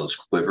need one of those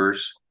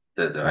quivers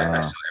that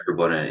I saw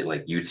everybody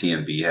like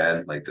UTMB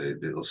had, like the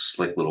little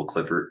slick little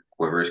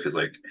quivers, because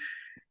like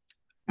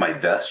my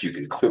vest, you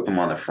can clip them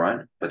on the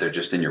front, but they're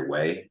just in your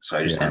way. So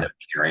I just end Yeah, up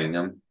carrying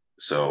them.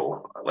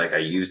 So like I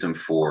used them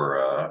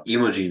for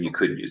Emojine, you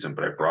couldn't use them,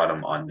 but I brought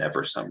them on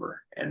Never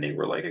Summer, and they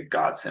were like a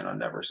godsend on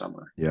Never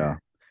Summer. yeah.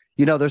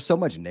 There's so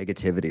much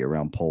negativity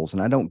around poles,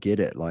 and I don't get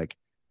it. Like,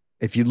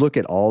 if you look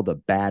at all the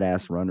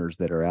badass runners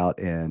that are out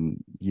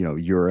in,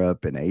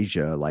 Europe and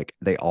Asia, like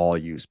they all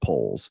use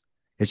poles.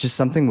 It's just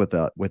something with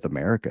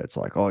America. It's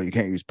like, oh, you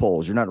can't use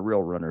poles. You're not a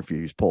real runner if you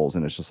use poles.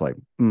 And it's just like,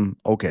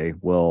 okay,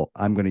 well,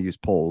 I'm going to use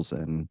poles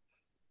and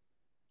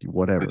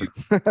whatever.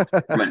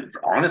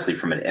 Honestly,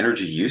 from an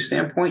energy use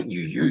standpoint,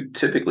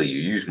 typically you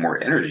use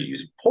more energy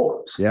using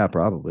poles Yeah,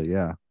 probably.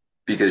 Yeah.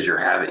 because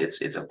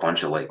it's a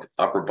bunch of like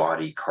upper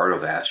body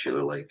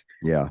cardiovascular. Like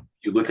Yeah.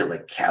 you look at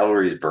like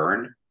calories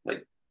burned,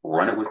 like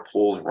run it with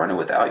poles, run it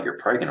without. You're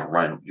probably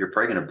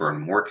gonna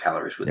burn more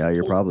calories with Yeah. the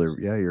You're pole.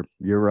 probably, yeah,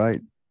 you're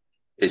right.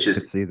 It's I just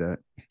could see that.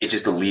 it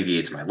just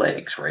alleviates my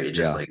legs, right? It's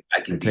just Yeah. like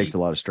It takes a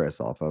lot of stress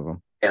off of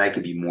them. I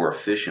can be more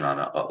efficient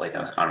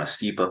on a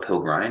steep uphill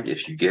grind.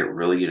 If you get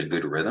really in a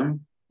good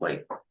rhythm,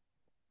 like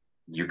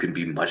you can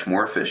be much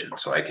more efficient.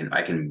 So I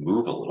can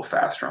move a little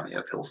faster on the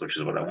uphills, which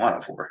is what I want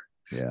it for.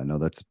 Yeah. No,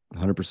 that's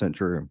 100%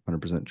 true.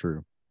 100%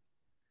 true.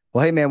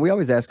 Well, hey man, we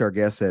always ask our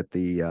guests at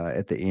the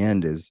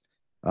end is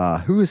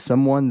who is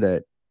someone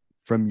that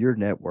from your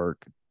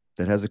network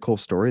that has a cool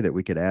story that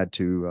we could add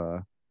to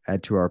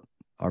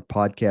our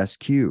podcast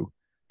queue.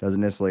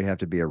 Doesn't necessarily have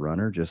to be a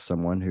runner, just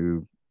someone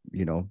who,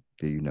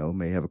 that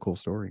may have a cool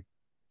story.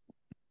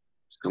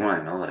 Someone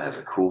I know that has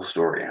a cool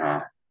story, huh?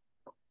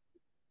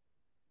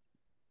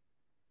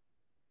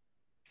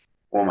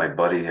 One of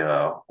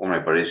my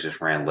buddies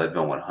just ran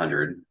Leadville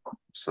 100,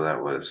 so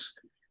that was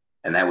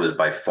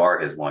by far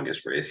his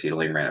longest race. He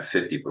only ran a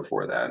 50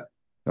 before that.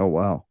 Oh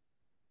wow.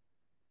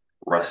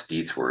 Russ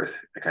Deetsworth,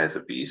 that guy's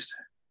a beast.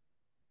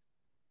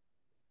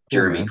 Cool,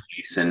 Jeremy man.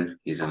 Gleason,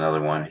 he's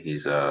another one.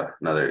 He's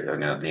another. I'm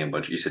gonna name a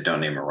bunch. You said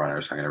don't name a runner,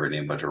 so I'm gonna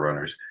name a bunch of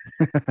runners.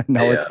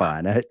 No, They, it's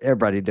fine.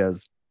 Everybody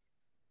does.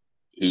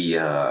 he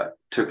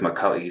took him a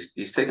couple.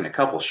 He's taken a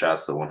couple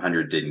shots. The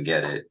 100 didn't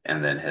get it,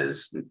 and then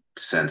has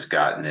since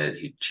gotten it.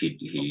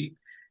 He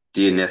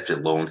DNF'd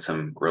at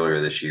Lonesome earlier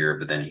this year,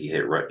 but then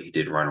he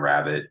did run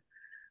Rabbit.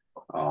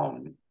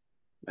 Um,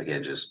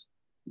 again, just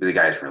the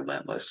guy's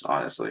relentless.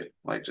 Honestly,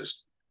 like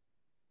just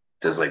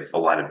does like a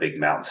lot of big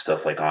mountain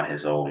stuff like on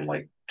his own.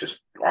 Like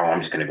just I'm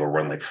just gonna go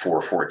run like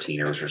 4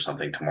 14ers or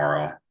something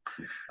tomorrow.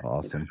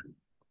 Awesome.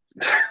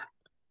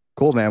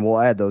 Cool, man. We'll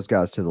add those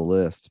guys to the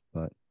list.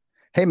 But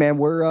hey man,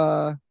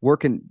 where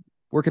can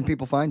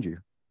people find you?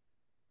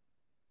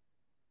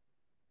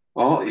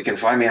 Well, you can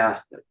find me on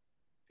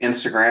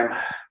Instagram,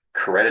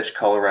 Kuretich,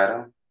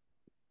 Colorado.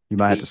 You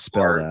might have to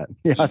spell that.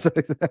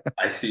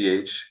 Yeah.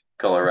 ICH,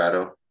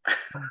 Colorado.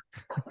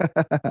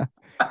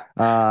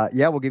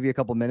 Yeah, we'll give you a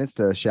couple minutes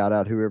to shout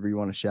out whoever you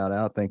want to shout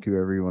out. Thank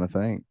whoever you want to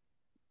thank.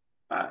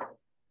 I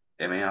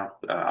mean,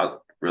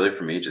 really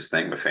for me, just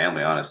thank my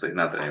family, honestly.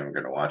 Not that anyone's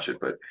going to watch it,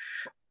 but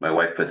my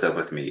wife puts up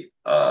with me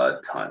a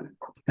ton.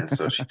 And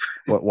so she,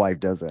 What wife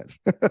does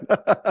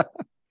that?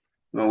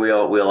 well,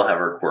 we all have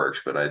our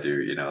quirks, but I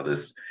do,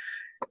 this,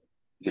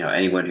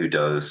 anyone who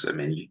does, I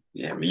mean,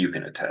 you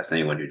can attest,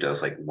 anyone who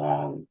does like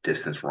long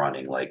distance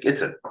running, like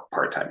it's a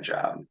part-time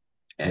job.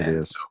 It And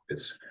is. so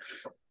it's,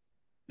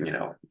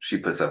 she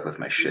puts up with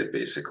my shit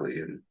basically.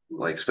 And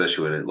like,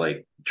 especially when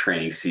like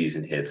training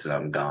season hits and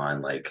I'm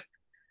gone, like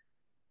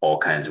all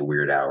kinds of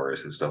weird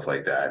hours and stuff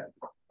like that.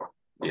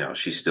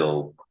 She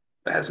still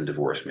hasn't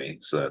divorced me.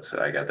 So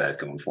I got that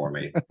going for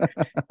me.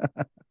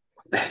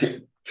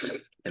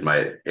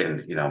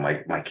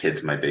 My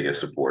kid's my biggest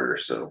supporter.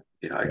 So,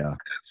 Yeah.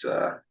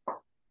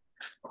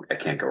 I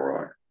can't go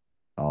wrong.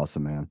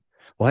 Awesome, man.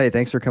 Well, hey,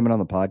 thanks for coming on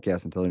the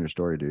podcast and telling your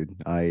story, dude.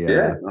 I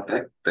Yeah.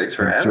 Thanks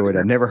for having enjoyed me.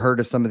 it. I've never heard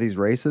of some of these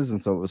races,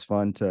 and so it was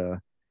fun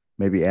to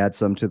maybe add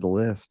some to the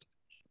list.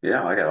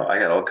 Yeah. I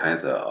got all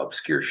kinds of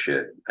obscure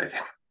shit.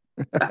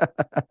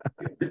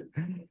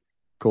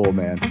 Cool,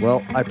 man.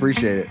 Well, I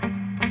appreciate it.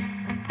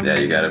 Yeah,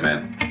 you got it,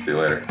 man. See you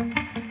later.